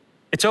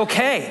 It's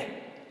okay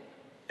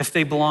if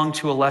they belong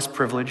to a less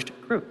privileged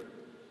group.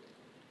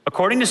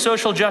 According to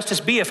social justice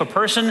B, if a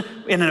person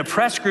in an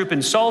oppressed group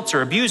insults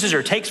or abuses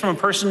or takes from a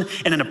person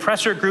in an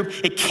oppressor group,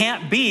 it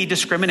can't be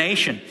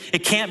discrimination.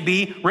 It can't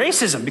be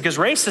racism, because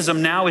racism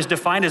now is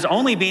defined as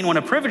only being when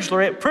a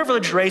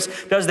privileged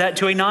race does that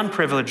to a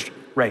non-privileged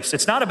race.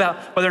 It's not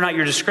about whether or not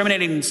you're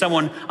discriminating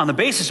someone on the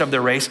basis of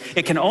their race.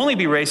 It can only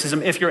be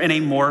racism if you're in a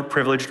more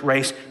privileged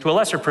race to a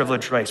lesser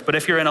privileged race. But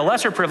if you're in a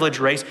lesser privileged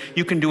race,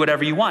 you can do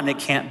whatever you want, and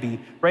it can't be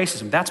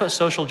racism. That's what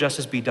social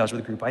justice B does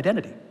with group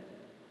identity.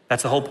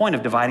 That's the whole point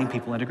of dividing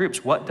people into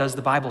groups. What does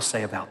the Bible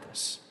say about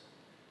this?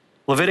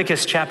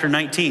 Leviticus chapter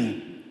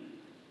 19.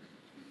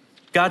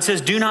 God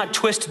says, do not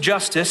twist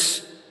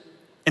justice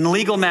in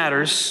legal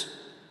matters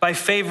by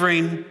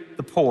favoring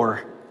the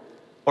poor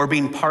or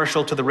being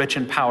partial to the rich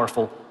and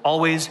powerful.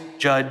 Always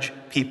judge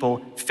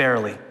people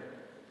fairly.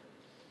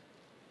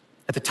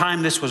 At the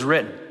time this was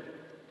written,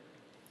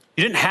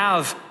 you didn't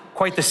have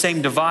quite the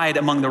same divide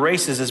among the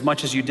races as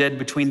much as you did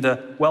between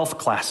the wealth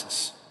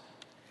classes.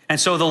 And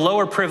so the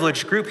lower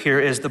privileged group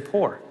here is the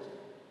poor.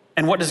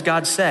 And what does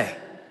God say?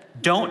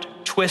 Don't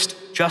twist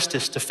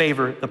justice to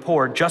favor the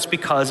poor just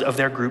because of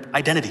their group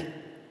identity.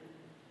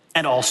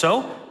 And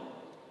also,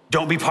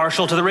 don't be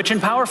partial to the rich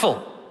and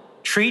powerful.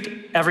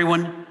 Treat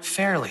everyone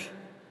fairly.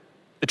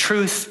 The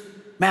truth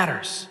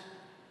matters.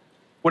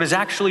 What is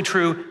actually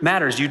true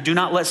matters. You do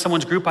not let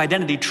someone's group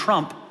identity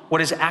trump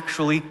what is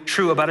actually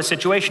true about a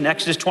situation.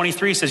 Exodus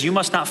 23 says, you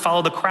must not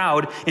follow the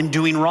crowd in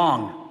doing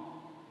wrong.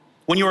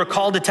 When you are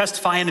called to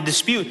testify in a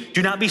dispute,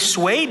 do not be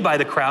swayed by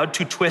the crowd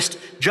to twist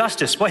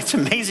justice. Boy, it's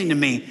amazing to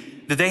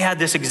me that they had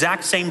this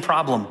exact same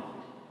problem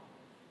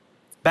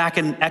back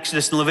in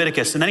Exodus and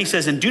Leviticus. And then he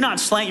says, and do not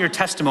slant your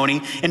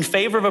testimony in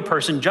favor of a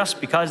person just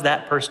because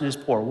that person is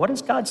poor. What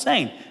is God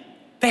saying?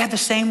 They had the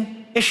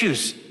same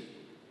issues.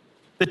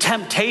 The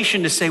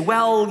temptation to say,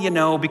 well,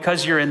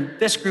 because you're in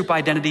this group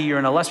identity, you're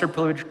in a lesser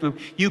privileged group,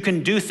 you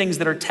can do things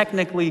that are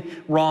technically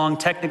wrong,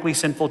 technically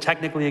sinful,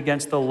 technically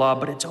against the law,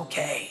 but it's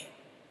okay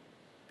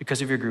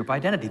because of your group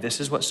identity.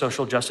 This is what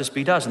social justice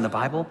B does, and the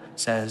Bible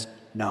says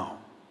no.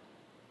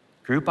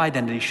 Group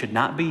identity should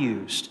not be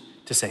used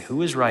to say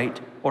who is right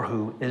or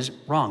who is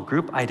wrong.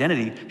 Group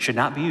identity should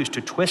not be used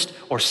to twist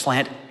or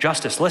slant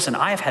justice. Listen,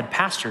 I have had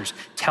pastors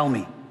tell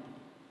me,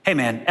 hey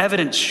man,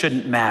 evidence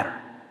shouldn't matter.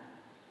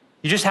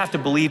 You just have to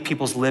believe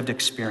people's lived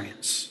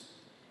experience.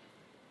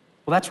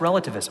 Well, that's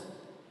relativism.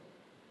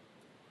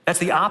 That's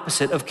the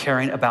opposite of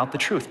caring about the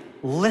truth.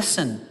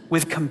 Listen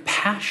with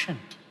compassion.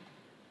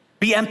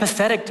 Be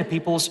empathetic to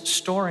people's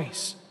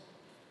stories.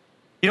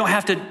 You don't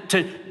have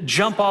to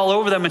jump all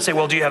over them and say,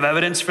 well, do you have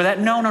evidence for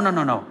that?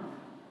 No.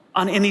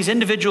 In these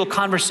individual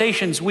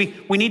conversations, we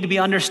need to be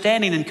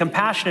understanding and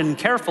compassionate and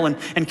careful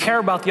and care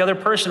about the other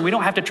person. We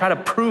don't have to try to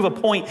prove a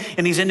point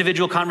in these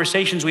individual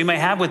conversations we may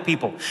have with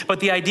people. But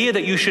the idea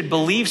that you should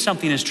believe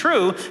something is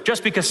true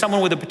just because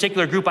someone with a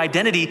particular group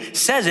identity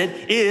says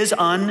it is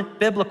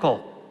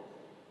unbiblical.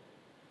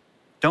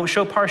 Don't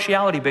show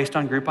partiality based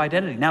on group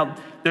identity. Now,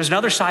 there's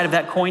another side of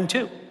that coin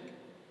too.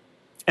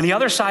 And the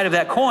other side of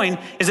that coin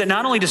is that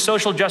not only does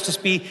social justice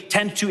B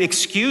tend to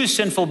excuse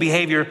sinful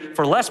behavior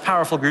for less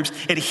powerful groups,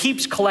 it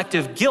heaps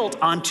collective guilt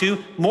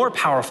onto more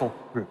powerful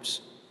groups.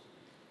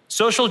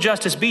 Social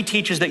justice B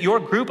teaches that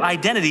your group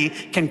identity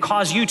can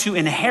cause you to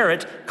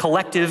inherit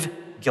collective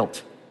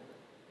guilt.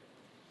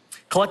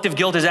 Collective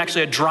guilt is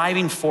actually a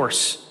driving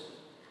force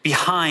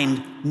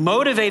behind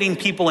motivating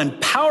people in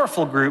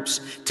powerful groups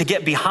to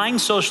get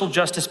behind social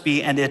justice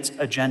B and its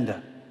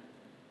agenda.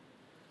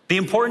 The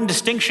important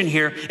distinction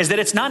here is that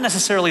it's not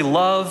necessarily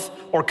love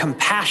or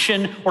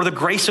compassion or the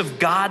grace of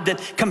God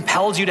that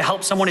compels you to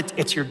help someone.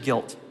 It's your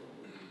guilt.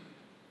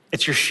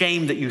 It's your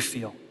shame that you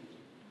feel.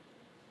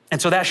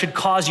 And so that should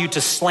cause you to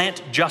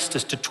slant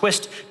justice, to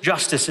twist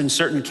justice in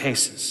certain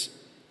cases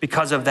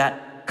because of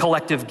that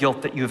collective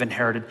guilt that you've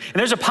inherited. And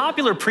there's a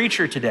popular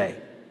preacher today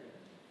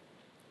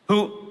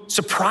who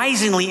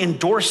surprisingly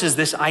endorses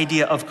this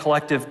idea of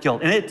collective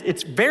guilt. And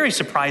it's very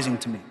surprising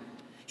to me.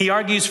 He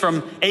argues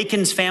from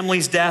Achan's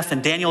family's death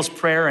and Daniel's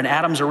prayer and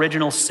Adam's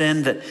original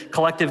sin that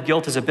collective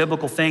guilt is a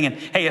biblical thing. And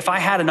hey, if I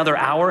had another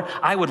hour,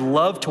 I would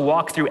love to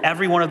walk through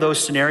every one of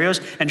those scenarios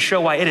and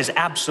show why it is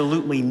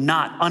absolutely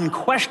not,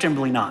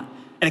 unquestionably not,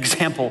 an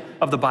example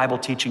of the Bible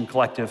teaching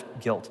collective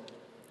guilt.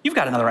 You've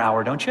got another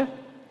hour, don't you?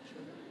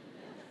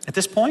 At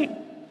this point,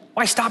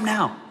 why stop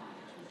now?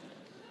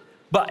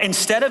 But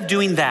instead of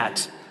doing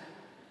that,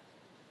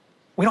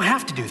 we don't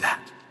have to do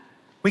that.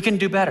 We can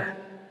do better.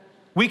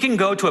 We can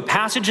go to a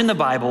passage in the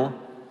Bible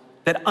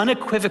that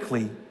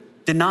unequivocally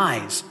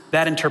denies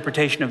that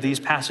interpretation of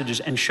these passages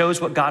and shows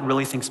what God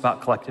really thinks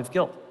about collective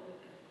guilt.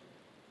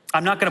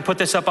 I'm not going to put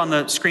this up on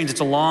the screens. It's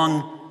a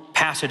long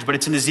passage, but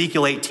it's in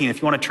Ezekiel 18.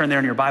 If you want to turn there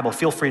in your Bible,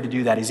 feel free to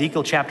do that.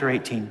 Ezekiel chapter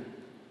 18.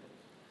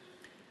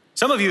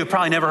 Some of you have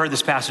probably never heard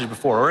this passage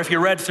before, or if you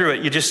read through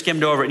it, you just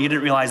skimmed over it and you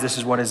didn't realize this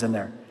is what is in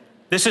there.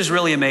 This is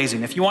really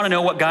amazing. If you want to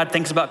know what God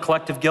thinks about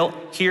collective guilt,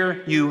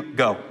 here you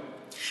go.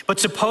 But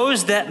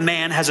suppose that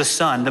man has a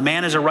son. The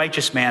man is a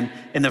righteous man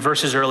in the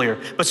verses earlier.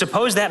 But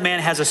suppose that man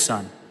has a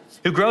son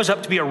who grows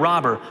up to be a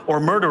robber or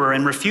murderer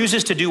and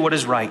refuses to do what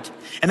is right.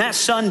 And that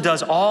son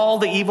does all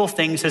the evil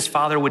things his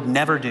father would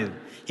never do.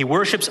 He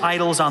worships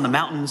idols on the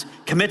mountains,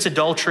 commits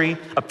adultery,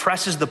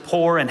 oppresses the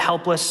poor and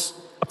helpless.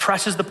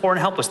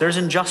 There's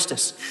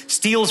injustice.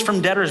 Steals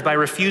from debtors by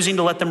refusing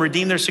to let them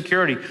redeem their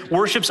security.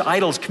 Worships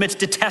idols, commits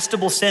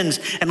detestable sins,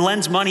 and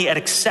lends money at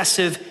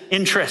excessive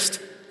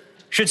interest.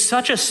 Should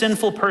such a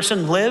sinful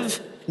person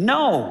live?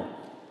 No.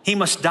 He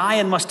must die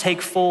and must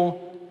take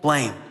full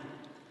blame.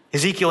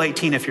 Ezekiel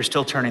 18, if you're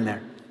still turning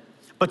there.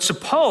 But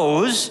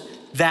suppose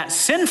that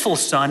sinful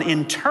son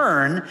in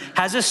turn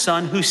has a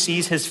son who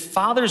sees his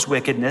father's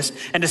wickedness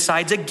and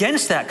decides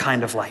against that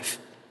kind of life.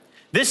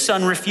 This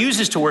son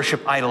refuses to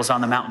worship idols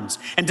on the mountains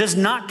and does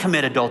not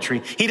commit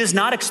adultery. He does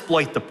not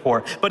exploit the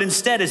poor, but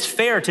instead is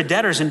fair to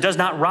debtors and does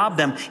not rob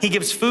them. He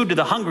gives food to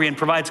the hungry and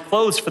provides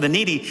clothes for the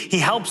needy. He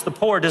helps the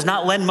poor, does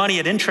not lend money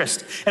at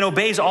interest, and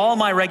obeys all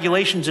my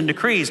regulations and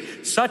decrees.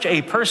 Such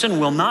a person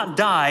will not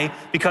die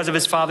because of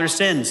his father's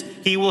sins.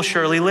 He will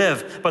surely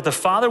live. But the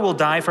father will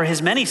die for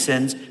his many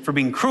sins, for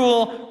being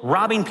cruel,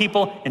 robbing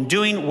people, and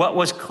doing what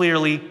was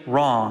clearly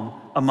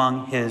wrong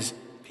among his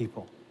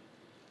people.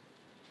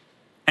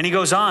 And he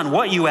goes on,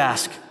 what, you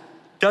ask?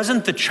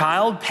 Doesn't the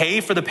child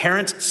pay for the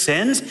parent's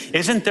sins?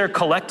 Isn't there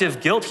collective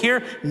guilt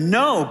here?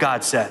 No,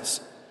 God says.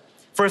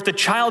 For if the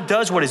child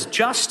does what is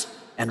just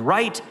and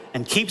right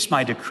and keeps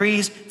my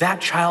decrees,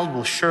 that child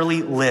will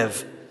surely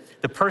live.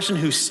 The person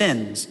who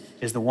sins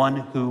is the one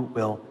who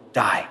will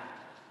die.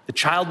 The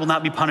child will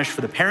not be punished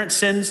for the parent's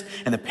sins,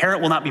 and the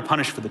parent will not be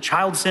punished for the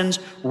child's sins.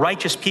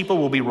 Righteous people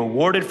will be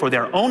rewarded for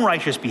their own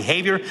righteous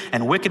behavior,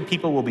 and wicked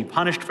people will be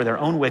punished for their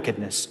own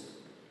wickedness.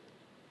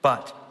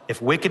 But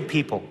if wicked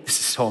people, this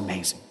is so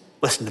amazing,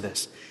 listen to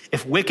this.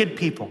 If wicked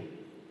people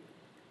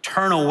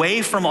turn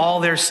away from all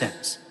their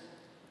sins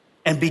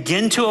and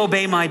begin to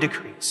obey my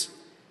decrees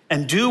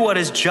and do what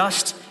is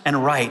just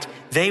and right,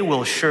 they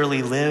will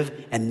surely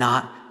live and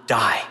not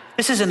die.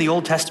 This is in the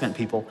Old Testament,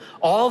 people.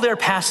 All their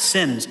past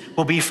sins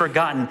will be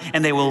forgotten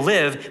and they will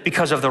live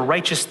because of the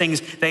righteous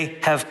things they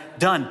have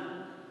done.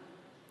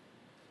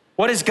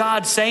 What is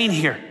God saying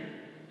here?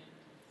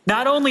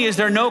 Not only is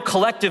there no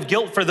collective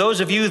guilt for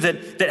those of you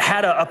that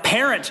had a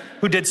parent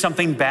who did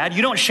something bad,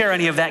 you don't share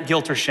any of that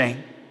guilt or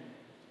shame.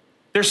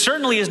 There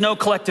certainly is no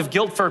collective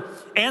guilt for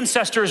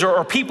ancestors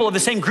or people of the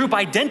same group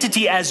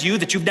identity as you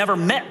that you've never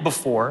met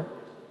before.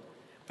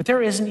 But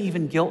there isn't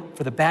even guilt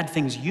for the bad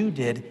things you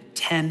did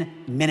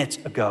 10 minutes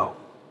ago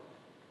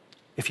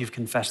if you've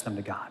confessed them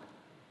to God.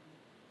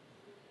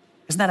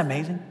 Isn't that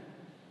amazing?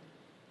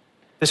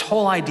 This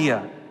whole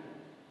idea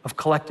of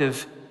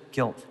collective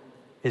guilt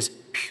is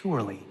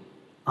purely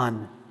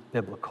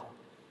unbiblical.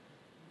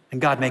 And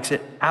God makes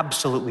it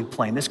absolutely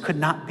plain. This could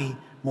not be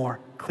more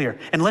clear.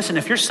 And listen,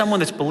 if you're someone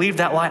that's believed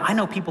that lie, I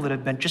know people that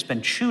have just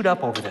been chewed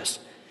up over this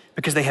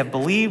because they have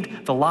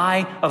believed the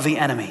lie of the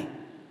enemy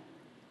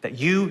that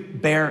you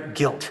bear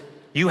guilt.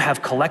 You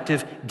have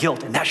collective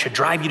guilt, and that should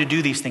drive you to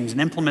do these things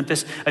and implement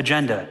this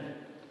agenda.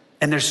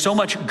 And there's so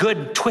much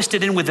good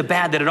twisted in with the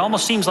bad that it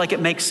almost seems like it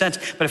makes sense.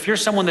 But if you're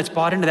someone that's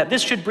bought into that,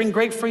 this should bring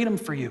great freedom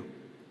for you.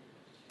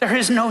 There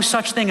is no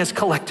such thing as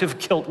collective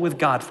guilt with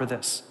God for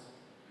this.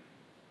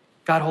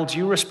 God holds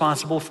you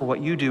responsible for what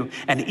you do.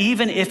 And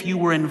even if you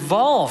were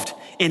involved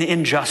in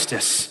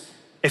injustice,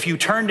 if you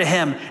turn to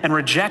him and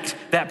reject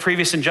that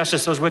previous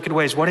injustice, those wicked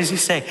ways, what does he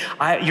say?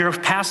 Your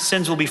past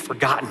sins will be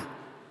forgotten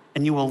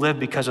and you will live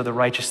because of the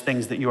righteous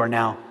things that you are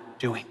now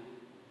doing.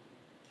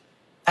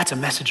 That's a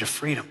message of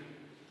freedom.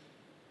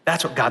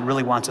 That's what God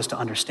really wants us to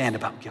understand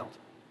about guilt.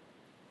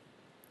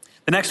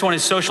 The next one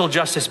is social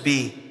justice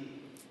B.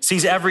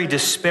 Sees every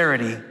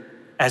disparity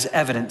as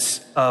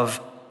evidence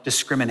of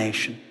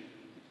discrimination.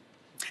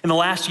 In the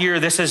last year,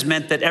 this has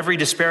meant that every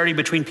disparity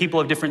between people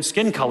of different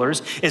skin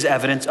colors is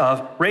evidence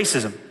of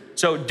racism.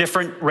 So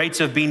different rates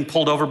of being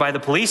pulled over by the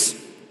police,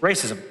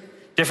 racism.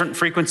 Different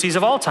frequencies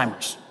of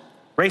Alzheimer's,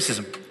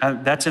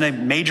 racism. That's in a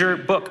major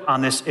book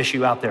on this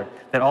issue out there,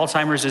 that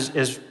Alzheimer's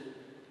is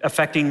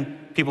affecting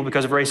people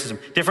because of racism.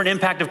 Different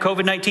impact of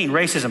COVID-19,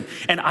 racism.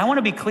 And I want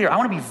to be clear, I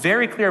want to be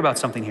very clear about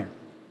something here.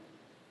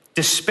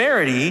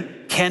 Disparity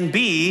can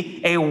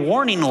be a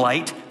warning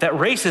light that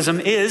racism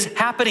is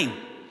happening.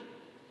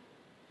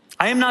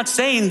 I am not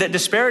saying that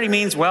disparity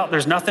means, well,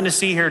 there's nothing to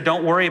see here,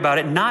 don't worry about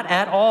it. Not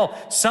at all.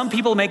 Some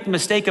people make the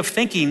mistake of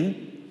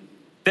thinking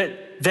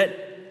that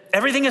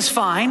everything is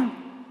fine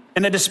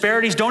and that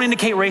disparities don't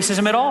indicate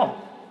racism at all.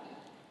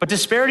 But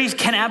disparities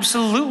can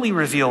absolutely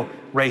reveal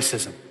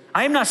racism.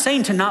 I am not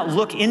saying to not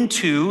look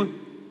into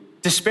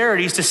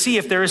disparities to see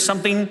if there is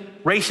something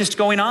racist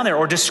going on there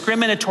or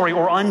discriminatory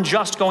or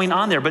unjust going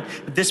on there. But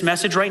this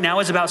message right now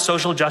is about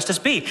social justice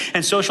B.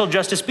 And social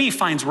justice B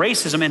finds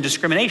racism and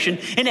discrimination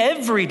in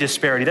every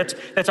disparity.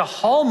 That's a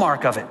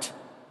hallmark of it.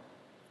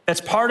 That's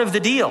part of the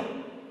deal.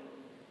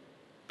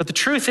 But the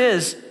truth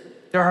is,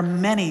 there are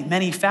many,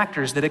 many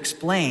factors that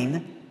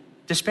explain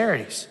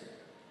disparities.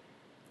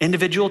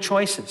 Individual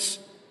choices,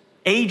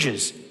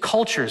 ages,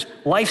 cultures,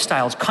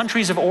 lifestyles,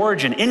 countries of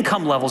origin,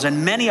 income levels,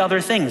 and many other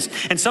things.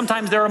 And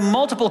sometimes there are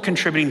multiple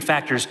contributing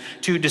factors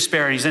to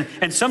disparities.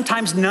 And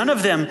sometimes none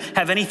of them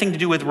have anything to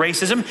do with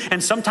racism,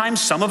 and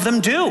sometimes some of them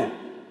do.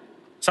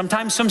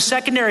 Sometimes some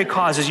secondary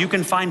causes, you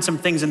can find some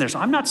things in there. So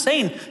I'm not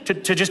saying to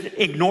just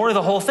ignore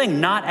the whole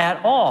thing, not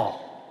at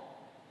all.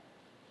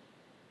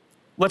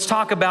 Let's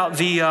talk about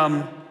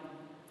the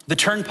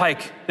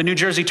Turnpike, the New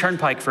Jersey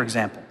Turnpike, for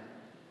example.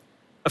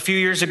 A few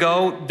years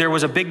ago, there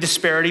was a big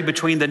disparity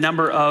between the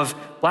number of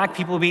black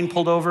people being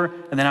pulled over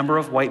and the number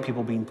of white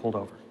people being pulled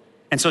over.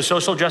 And so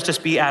social justice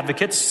B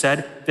advocates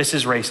said, this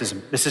is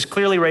racism. This is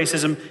clearly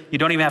racism. You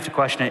don't even have to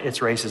question it, it's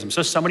racism.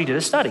 So somebody did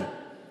a study.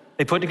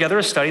 They put together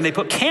a study and they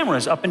put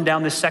cameras up and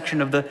down this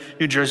section of the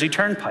New Jersey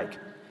Turnpike.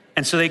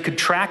 And so they could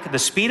track the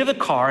speed of the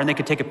car and they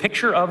could take a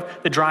picture of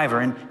the driver.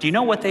 And do you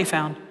know what they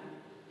found?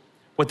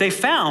 What they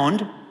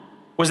found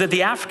was that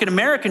the African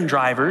American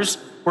drivers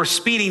were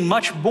speeding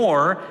much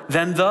more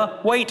than the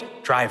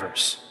white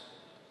drivers.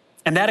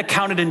 And that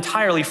accounted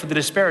entirely for the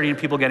disparity in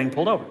people getting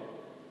pulled over.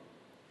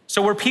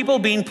 So were people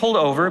being pulled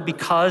over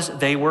because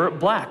they were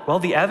black? Well,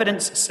 the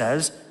evidence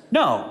says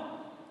no.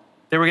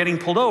 They were getting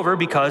pulled over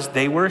because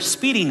they were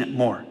speeding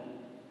more.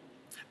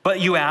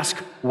 But you ask,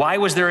 why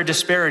was there a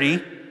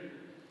disparity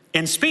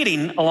in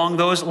speeding along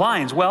those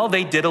lines? Well,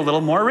 they did a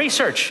little more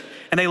research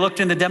and they looked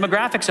in the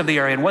demographics of the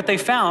area. And what they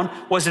found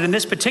was that in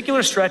this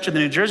particular stretch of the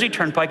New Jersey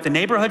Turnpike, the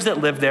neighborhoods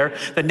that lived there,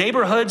 the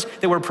neighborhoods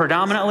that were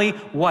predominantly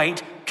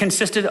white,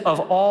 consisted of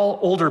all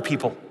older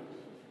people.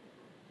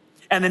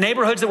 And the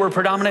neighborhoods that were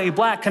predominantly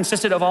black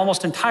consisted of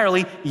almost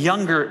entirely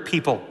younger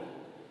people.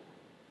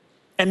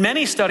 And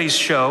many studies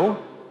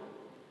show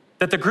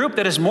that the group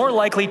that is more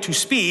likely to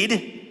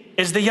speed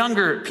is the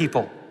younger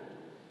people.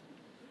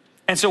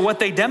 And so what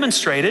they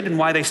demonstrated, and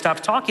why they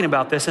stopped talking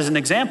about this as an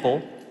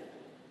example,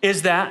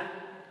 is that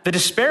the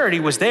disparity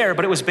was there,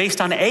 but it was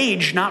based on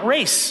age, not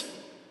race.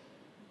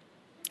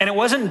 And it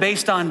wasn't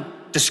based on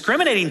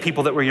discriminating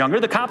people that were younger.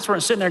 The cops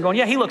weren't sitting there going,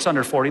 yeah, he looks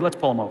under 40, let's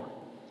pull him over.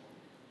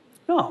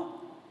 No.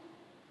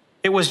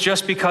 It was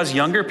just because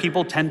younger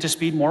people tend to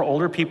speed more,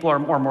 older people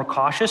are more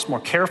cautious, more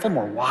careful,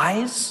 more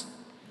wise.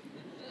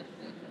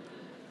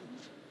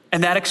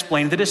 And that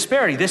explained the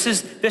disparity. This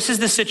is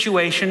the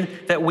situation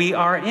that we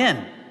are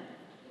in.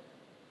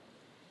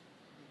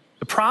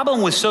 The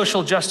problem with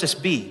social justice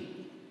B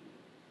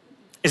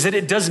is that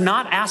it does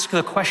not ask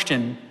the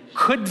question,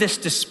 could this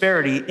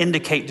disparity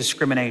indicate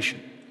discrimination?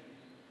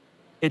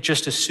 It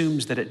just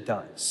assumes that it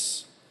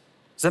does.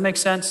 Does that make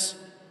sense?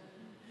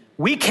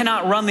 We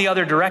cannot run the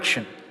other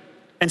direction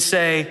and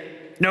say,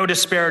 no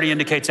disparity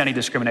indicates any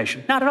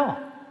discrimination. Not at all.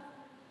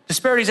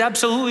 Disparities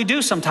absolutely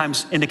do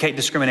sometimes indicate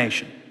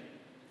discrimination,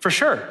 for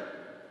sure.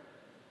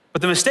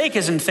 But the mistake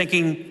is in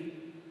thinking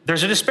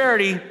there's a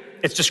disparity,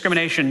 it's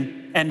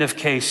discrimination, end of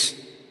case,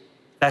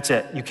 that's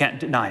it, you can't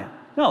deny it.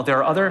 No, there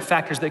are other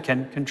factors that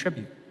can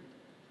contribute.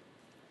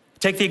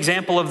 Take the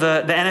example of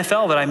the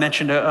NFL that I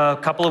mentioned a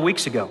couple of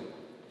weeks ago.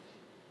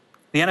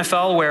 The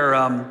NFL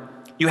where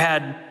you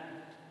had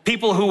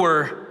people who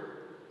were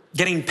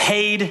getting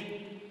paid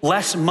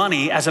less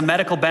money as a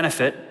medical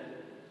benefit,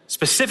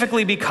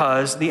 specifically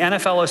because the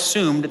NFL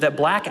assumed that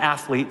black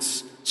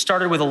athletes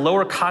started with a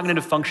lower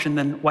cognitive function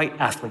than white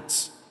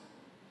athletes.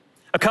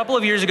 A couple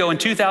of years ago in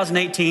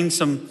 2018,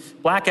 some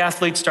black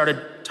athletes started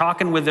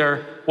talking with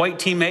their white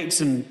teammates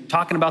and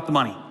talking about the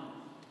money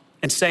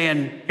and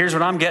saying, here's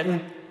what I'm getting,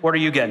 what are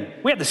you getting?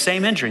 We have the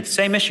same injury, the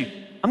same issue.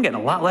 I'm getting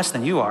a lot less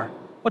than you are.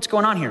 What's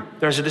going on here?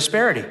 There's a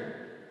disparity.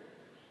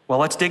 Well,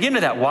 let's dig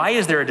into that. Why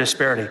is there a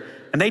disparity?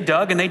 And they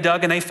dug and they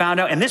dug and they found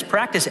out, and this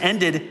practice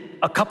ended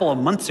a couple of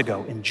months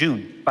ago in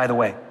June, by the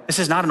way. This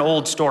is not an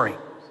old story.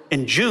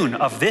 In June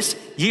of this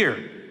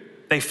year,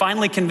 they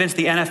finally convinced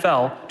the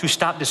NFL to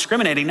stop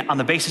discriminating on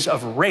the basis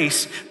of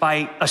race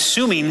by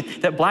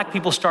assuming that black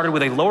people started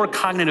with a lower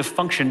cognitive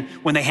function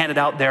when they handed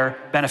out their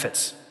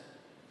benefits.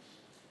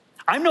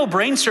 I'm no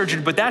brain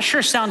surgeon, but that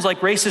sure sounds like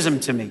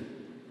racism to me.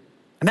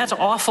 And that's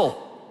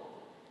awful.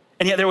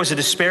 And yet there was a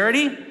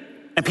disparity,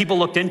 and people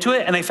looked into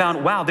it and they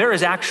found, wow, there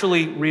is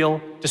actually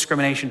real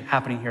discrimination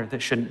happening here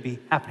that shouldn't be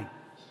happening.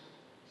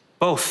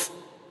 Both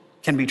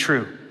can be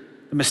true.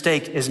 The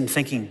mistake is in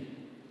thinking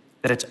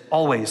that it's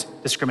always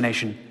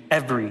discrimination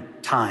every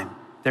time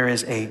there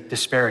is a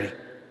disparity.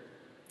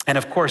 And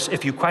of course,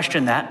 if you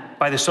question that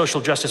by the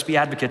social justice B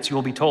advocates, you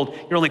will be told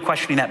you're only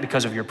questioning that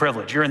because of your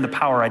privilege. You're in the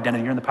power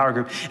identity, you're in the power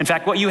group. In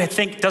fact, what you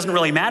think doesn't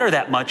really matter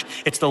that much.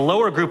 It's the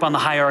lower group on the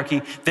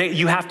hierarchy.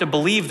 You have to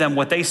believe them.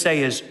 What they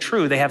say is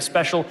true. They have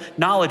special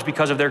knowledge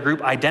because of their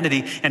group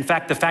identity. In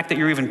fact, the fact that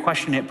you're even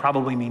questioning it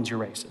probably means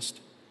you're racist.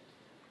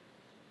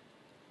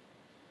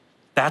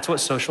 That's what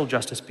social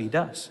justice B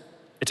does.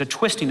 It's a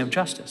twisting of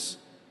justice.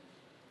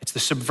 It's the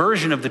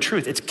subversion of the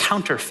truth. It's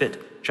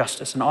counterfeit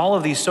justice. And all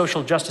of these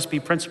social justice B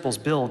principles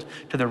build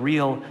to the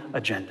real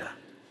agenda.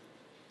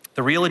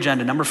 The real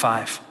agenda, number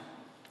 5,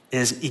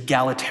 is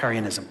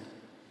egalitarianism.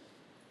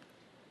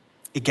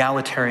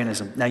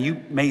 Egalitarianism. Now,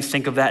 you may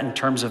think of that in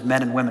terms of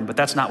men and women, but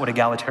that's not what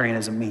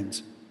egalitarianism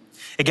means.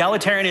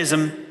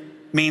 Egalitarianism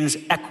means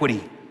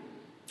equity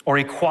or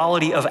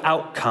equality of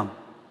outcome.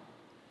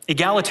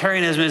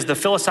 Egalitarianism is the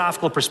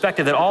philosophical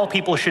perspective that all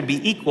people should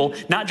be equal,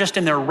 not just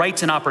in their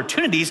rights and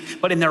opportunities,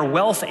 but in their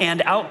wealth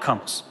and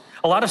outcomes.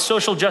 A lot of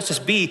social justice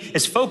B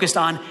is focused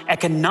on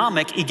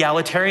economic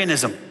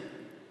egalitarianism.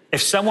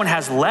 If someone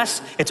has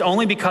less, it's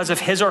only because of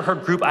his or her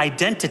group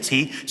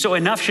identity, so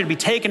enough should be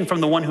taken from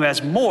the one who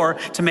has more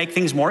to make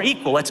things more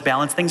equal. Let's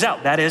balance things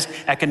out. That is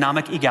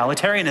economic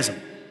egalitarianism.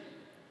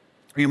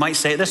 Or you might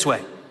say it this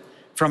way: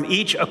 from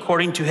each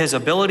according to his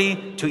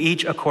ability, to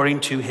each according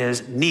to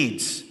his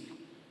needs.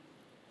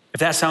 If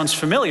that sounds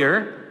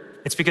familiar,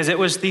 it's because it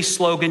was the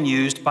slogan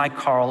used by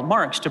Karl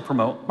Marx to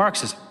promote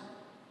Marxism.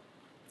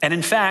 And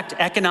in fact,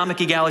 economic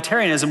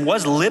egalitarianism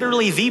was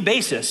literally the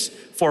basis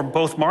for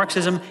both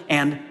Marxism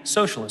and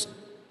socialism.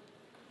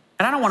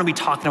 And I don't want to be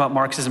talking about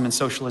Marxism and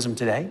socialism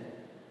today,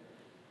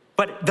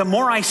 but the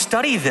more I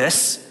study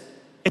this,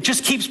 it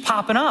just keeps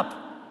popping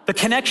up. The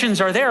connections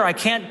are there. I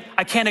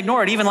can't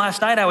ignore it. Even last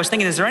night I was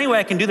thinking, is there any way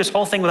I can do this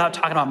whole thing without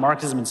talking about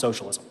Marxism and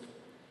socialism?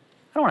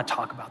 I don't want to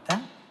talk about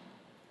that.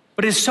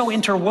 But it is so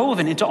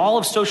interwoven into all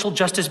of social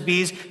justice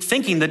B's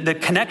thinking that the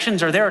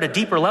connections are there at a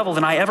deeper level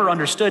than I ever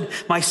understood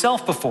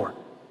myself before.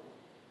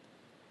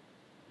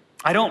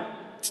 I don't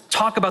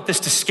talk about this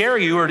to scare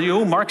you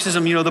or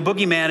Marxism, the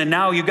boogeyman, and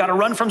now you've got to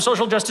run from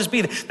social justice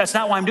B. That's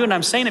not why I'm doing it.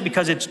 I'm saying it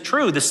because it's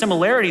true. The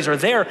similarities are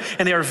there,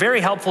 and they are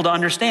very helpful to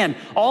understand.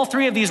 All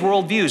three of these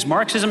worldviews,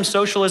 Marxism,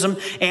 socialism,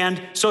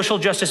 and social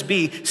justice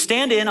B,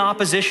 stand in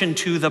opposition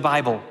to the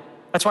Bible.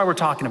 That's why we're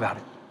talking about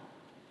it.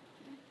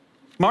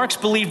 Marx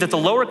believed that the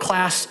lower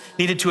class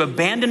needed to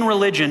abandon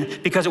religion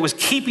because it was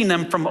keeping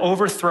them from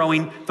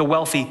overthrowing the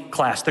wealthy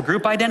class, the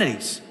group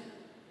identities.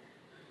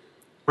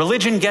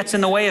 Religion gets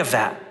in the way of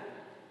that.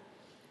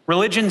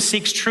 Religion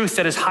seeks truth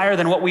that is higher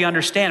than what we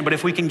understand, but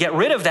if we can get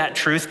rid of that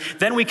truth,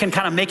 then we can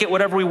kind of make it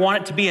whatever we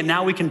want it to be, and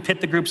now we can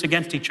pit the groups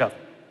against each other.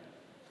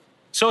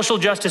 Social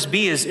justice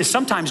B is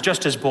sometimes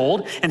just as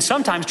bold and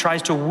sometimes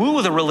tries to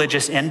woo the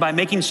religious in by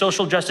making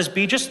social justice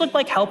B just look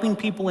like helping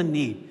people in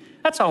need.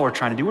 That's all we're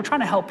trying to do. We're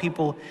trying to help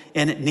people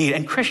in need,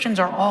 and Christians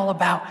are all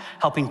about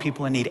helping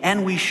people in need,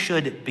 and we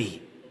should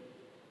be.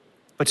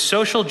 But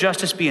social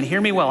justice B, and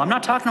hear me well, I'm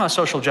not talking about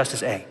social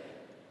justice A.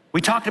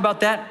 We talked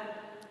about that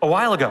a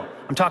while ago.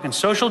 I'm talking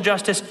social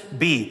justice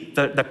B,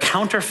 the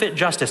counterfeit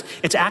justice.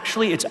 It's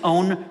actually its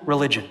own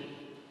religion.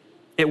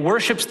 It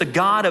worships the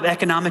God of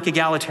economic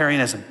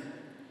egalitarianism.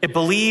 It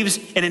believes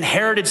in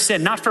inherited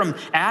sin, not from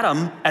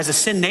Adam as a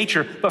sin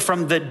nature, but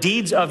from the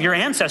deeds of your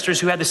ancestors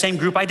who had the same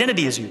group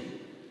identity as you.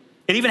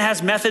 It even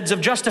has methods of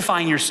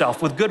justifying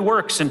yourself with good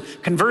works and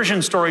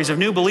conversion stories of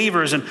new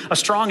believers and a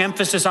strong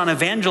emphasis on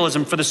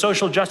evangelism for the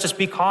social justice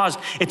B cause,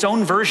 its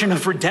own version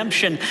of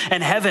redemption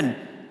and heaven.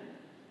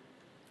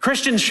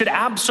 Christians should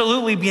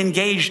absolutely be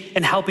engaged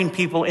in helping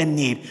people in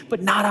need,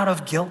 but not out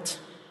of guilt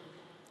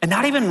and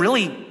not even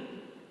really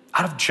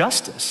out of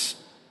justice.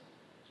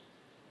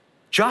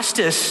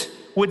 Justice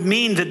would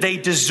mean that they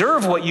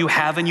deserve what you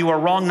have and you are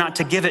wrong not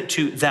to give it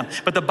to them.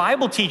 But the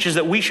Bible teaches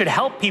that we should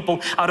help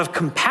people out of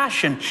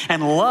compassion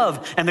and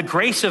love and the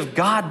grace of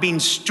God being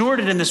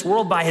stewarded in this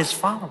world by his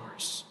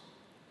followers.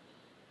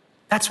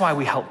 That's why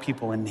we help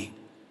people in need.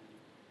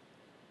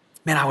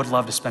 Man, I would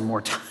love to spend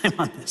more time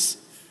on this,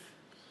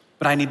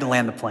 but I need to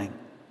land the plane.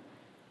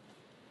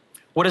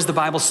 What does the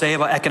Bible say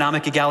about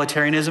economic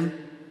egalitarianism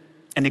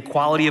and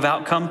equality of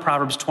outcome?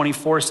 Proverbs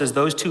 24 says,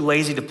 those too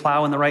lazy to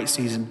plow in the right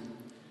season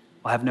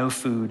will have no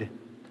food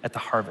at the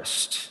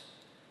harvest.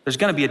 There's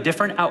going to be a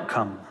different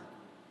outcome,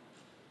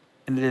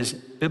 and it is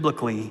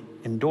biblically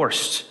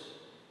endorsed.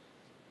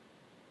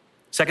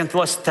 2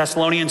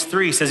 Thessalonians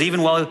 3 says,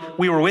 even while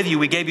we were with you,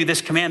 we gave you this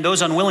command,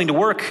 those unwilling to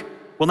work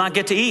will not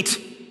get to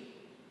eat.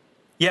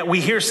 Yet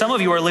we hear some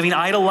of you are living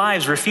idle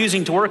lives,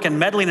 refusing to work and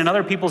meddling in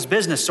other people's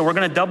business. So we're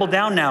going to double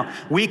down now.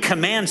 We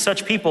command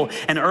such people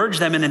and urge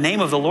them in the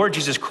name of the Lord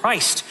Jesus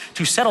Christ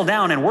to settle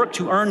down and work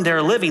to earn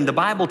their living. The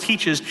Bible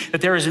teaches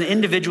that there is an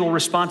individual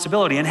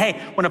responsibility. And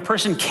hey, when a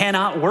person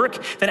cannot work,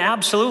 then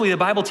absolutely the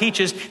Bible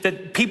teaches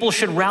that people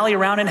should rally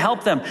around and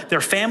help them.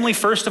 Their family,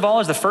 first of all,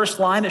 is the first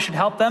line that should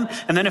help them.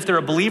 And then if they're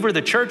a believer,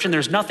 the church, and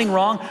there's nothing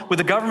wrong with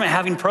the government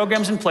having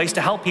programs in place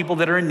to help people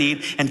that are in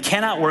need and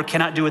cannot work,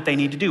 cannot do what they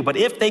need to do. But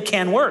if they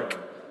can work,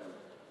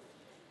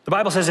 the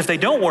Bible says if they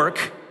don't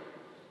work,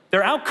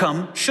 their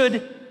outcome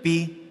should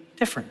be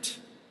different.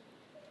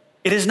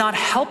 It is not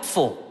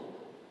helpful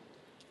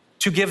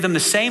to give them the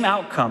same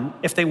outcome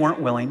if they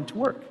weren't willing to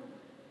work.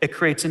 It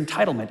creates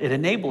entitlement. It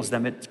enables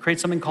them. It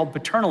creates something called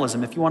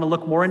paternalism. If you want to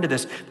look more into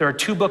this, there are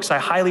two books I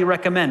highly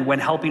recommend, When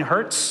Helping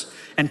Hurts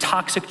and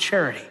Toxic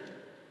Charity.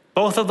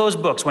 Both of those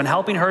books, When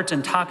Helping Hurts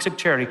and Toxic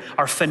Charity,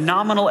 are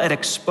phenomenal at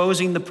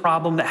exposing the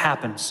problem that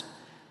happens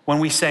when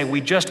we say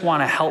we just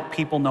want to help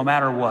people no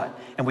matter what,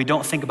 and we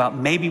don't think about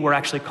maybe we're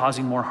actually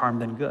causing more harm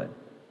than good.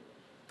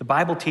 The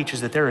Bible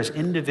teaches that there is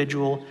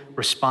individual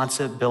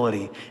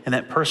responsibility and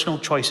that personal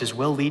choices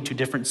will lead to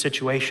different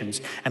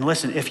situations. And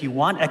listen, if you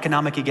want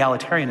economic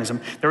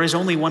egalitarianism, there is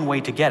only one way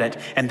to get it,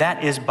 and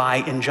that is by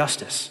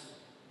injustice.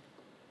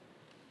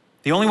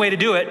 The only way to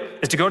do it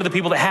is to go to the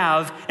people that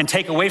have and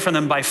take away from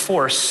them by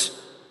force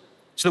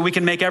so that we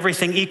can make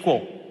everything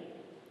equal.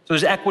 So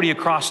there's equity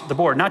across the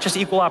board, not just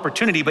equal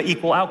opportunity, but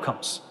equal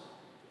outcomes.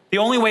 The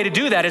only way to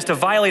do that is to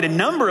violate a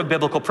number of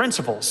biblical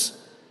principles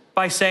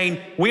by saying,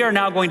 we are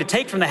now going to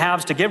take from the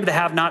haves to give to the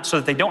have-nots so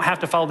that they don't have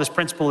to follow this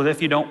principle of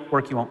if you don't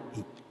work, you won't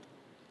eat.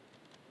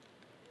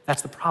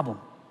 That's the problem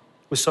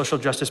with social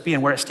justice B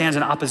and where it stands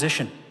in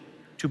opposition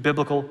to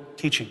biblical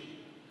teaching.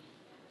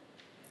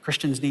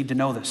 Christians need to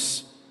know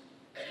this.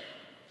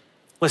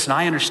 Listen,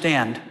 I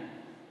understand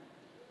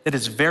that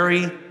it's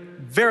very,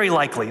 very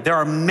likely there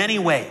are many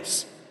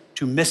ways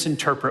to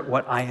misinterpret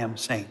what I am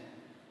saying.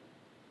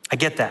 I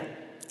get that.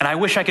 And I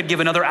wish I could give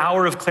another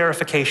hour of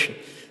clarification.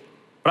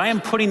 But I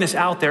am putting this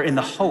out there in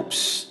the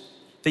hopes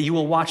that you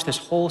will watch this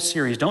whole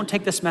series. Don't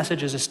take this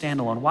message as a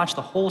standalone. Watch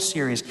the whole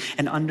series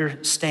and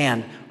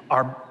understand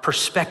our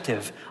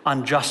perspective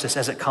on justice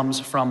as it comes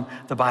from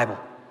the Bible.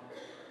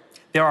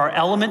 There are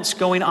elements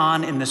going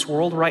on in this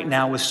world right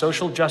now with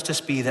social justice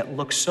B that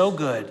look so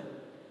good,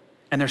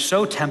 and they're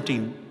so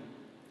tempting,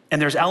 and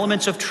there's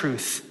elements of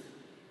truth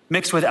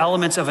mixed with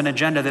elements of an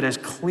agenda that is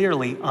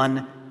clearly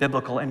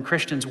unbiblical. And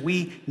Christians,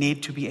 we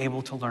need to be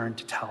able to learn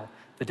to tell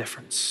the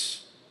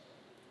difference.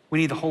 We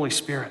need the Holy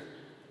Spirit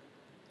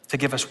to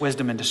give us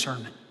wisdom and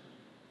discernment,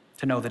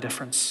 to know the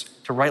difference,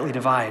 to rightly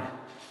divide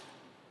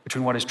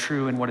between what is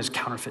true and what is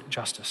counterfeit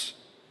justice.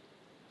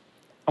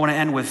 I want to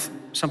end with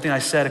something I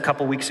said a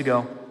couple weeks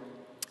ago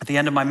at the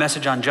end of my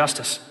message on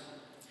justice.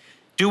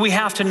 Do we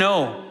have to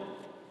know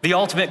the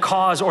ultimate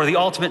cause or the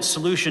ultimate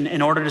solution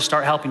in order to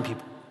start helping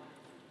people?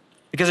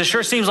 Because it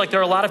sure seems like there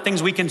are a lot of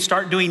things we can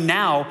start doing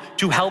now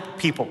to help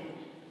people.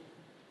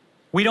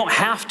 We don't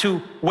have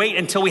to wait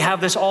until we have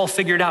this all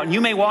figured out. And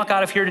you may walk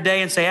out of here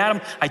today and say,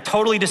 Adam, I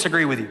totally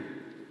disagree with you.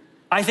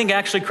 I think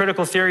actually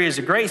critical theory is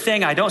a great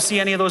thing. I don't see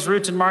any of those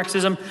roots in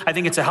Marxism. I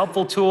think it's a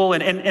helpful tool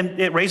and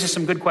it raises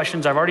some good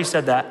questions. I've already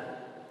said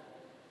that.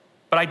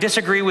 But I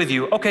disagree with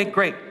you. Okay,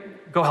 great.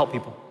 Go help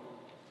people.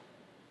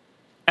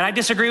 And I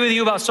disagree with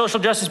you about social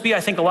justice B. I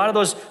think a lot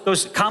of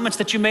those comments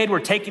that you made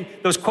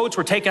those quotes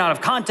were taken out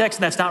of context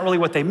and that's not really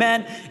what they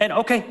meant. And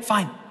okay,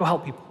 fine, go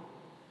help people.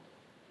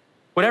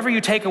 Whatever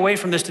you take away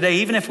from this today,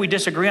 even if we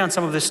disagree on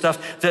some of this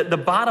stuff, the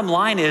bottom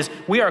line is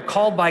we are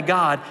called by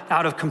God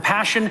out of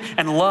compassion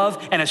and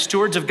love and as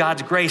stewards of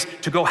God's grace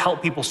to go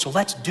help people. So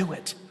let's do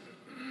it.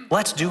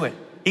 Let's do it.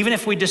 Even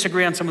if we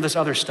disagree on some of this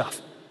other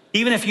stuff.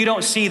 Even if you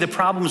don't see the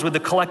problems with the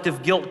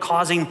collective guilt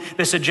causing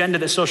this agenda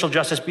that social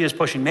justice B is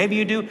pushing. Maybe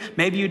you do,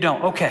 maybe you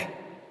don't. Okay.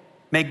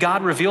 May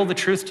God reveal the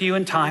truth to you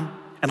in time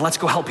and let's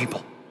go help people.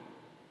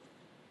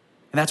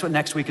 And that's what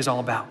next week is all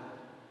about.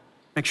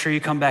 Make sure you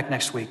come back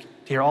next week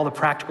to hear all the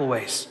practical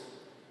ways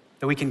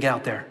that we can get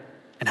out there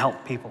and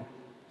help people.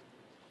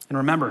 And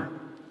remember,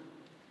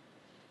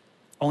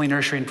 only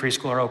nursery and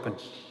preschool are open.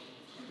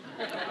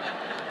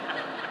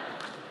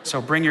 So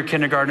bring your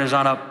kindergartners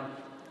on up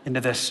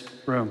into this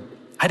room.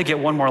 I had to get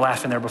one more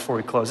laugh in there before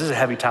we close. This is a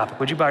heavy topic.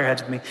 Would you bow your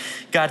heads with me?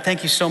 God,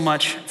 thank you so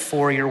much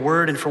for your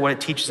word and for what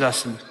it teaches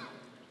us. And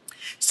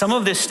some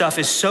of this stuff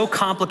is so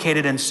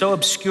complicated and so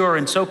obscure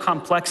and so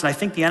complex, and I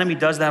think the enemy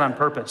does that on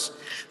purpose,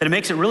 that it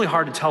makes it really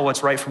hard to tell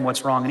what's right from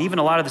what's wrong. And even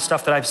a lot of the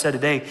stuff that I've said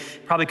today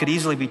probably could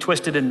easily be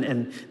twisted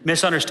and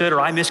misunderstood, or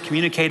I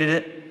miscommunicated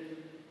it.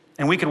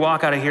 And we could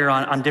walk out of here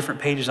on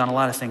different pages on a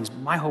lot of things.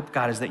 My hope,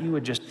 God, is that you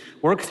would just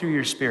work through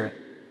your Spirit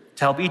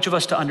to help each of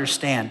us to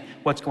understand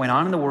what's going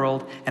on in the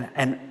world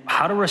and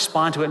how to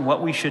respond to it and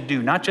what we should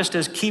do, not just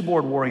as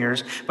keyboard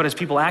warriors, but as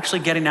people actually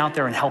getting out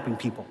there and helping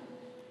people.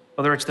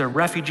 Whether it's the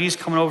refugees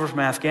coming over from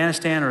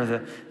Afghanistan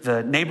or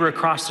the neighbor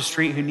across the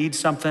street who needs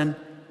something,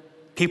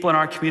 people in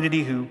our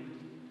community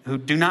who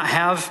do not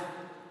have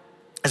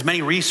as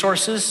many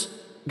resources,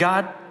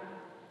 God,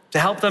 to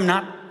help them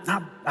not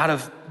out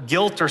of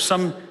guilt or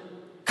some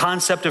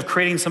concept of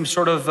creating some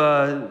sort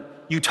of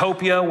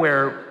utopia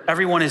where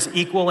everyone is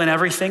equal in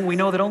everything. We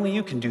know that only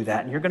you can do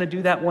that, and you're going to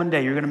do that one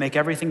day. You're going to make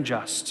everything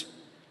just.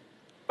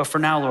 But for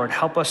now, Lord,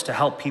 help us to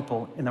help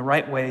people in the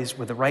right ways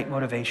with the right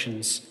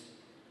motivations,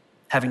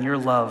 having your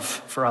love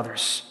for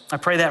others. I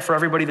pray that for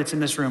everybody that's in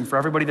this room, for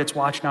everybody that's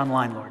watching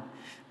online, Lord.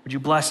 Would you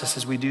bless us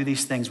as we do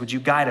these things? Would you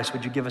guide us?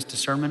 Would you give us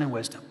discernment and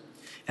wisdom?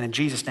 And in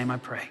Jesus' name I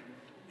pray,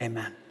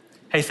 amen.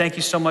 Hey, thank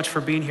you so much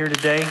for being here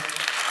today.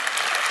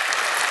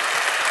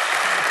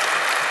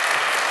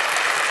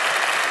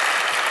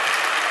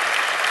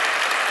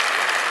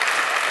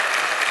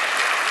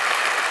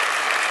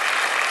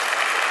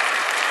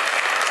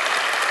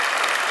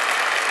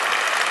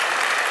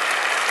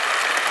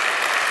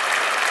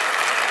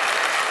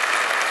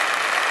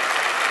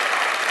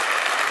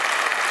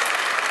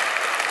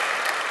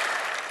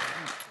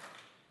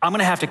 I'm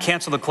gonna have to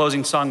cancel the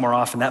closing song more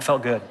often. That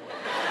felt good.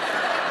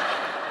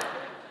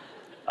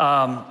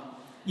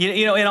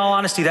 You know, in all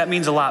honesty, that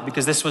means a lot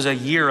because this was a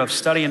year of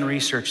study and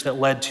research that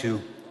led to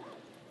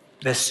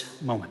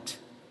this moment.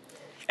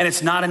 And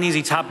it's not an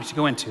easy topic to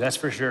go into, that's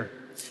for sure.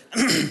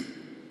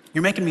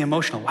 You're making me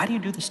emotional. Why do you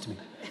do this to me?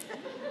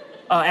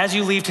 As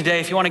you leave today,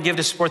 if you want to give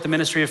to support the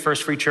ministry of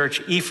First Free Church,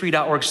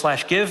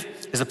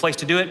 efree.org/give is the place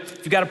to do it.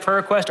 If you've got a prayer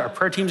request, our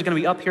prayer team is going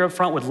to be up here up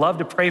front. Would love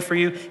to pray for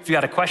you. If you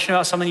got a question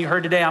about something you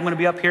heard today, I'm going to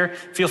be up here.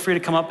 Feel free to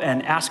come up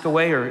and ask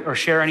away or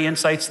share any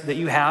insights that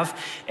you have.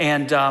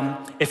 And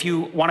if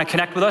you want to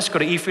connect with us, go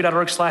to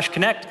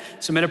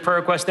efree.org/connect. Submit a prayer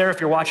request there. If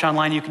you're watching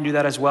online, you can do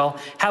that as well.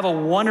 Have a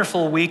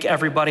wonderful week,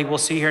 everybody. We'll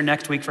see you here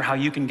next week for how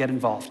you can get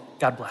involved.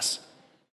 God bless.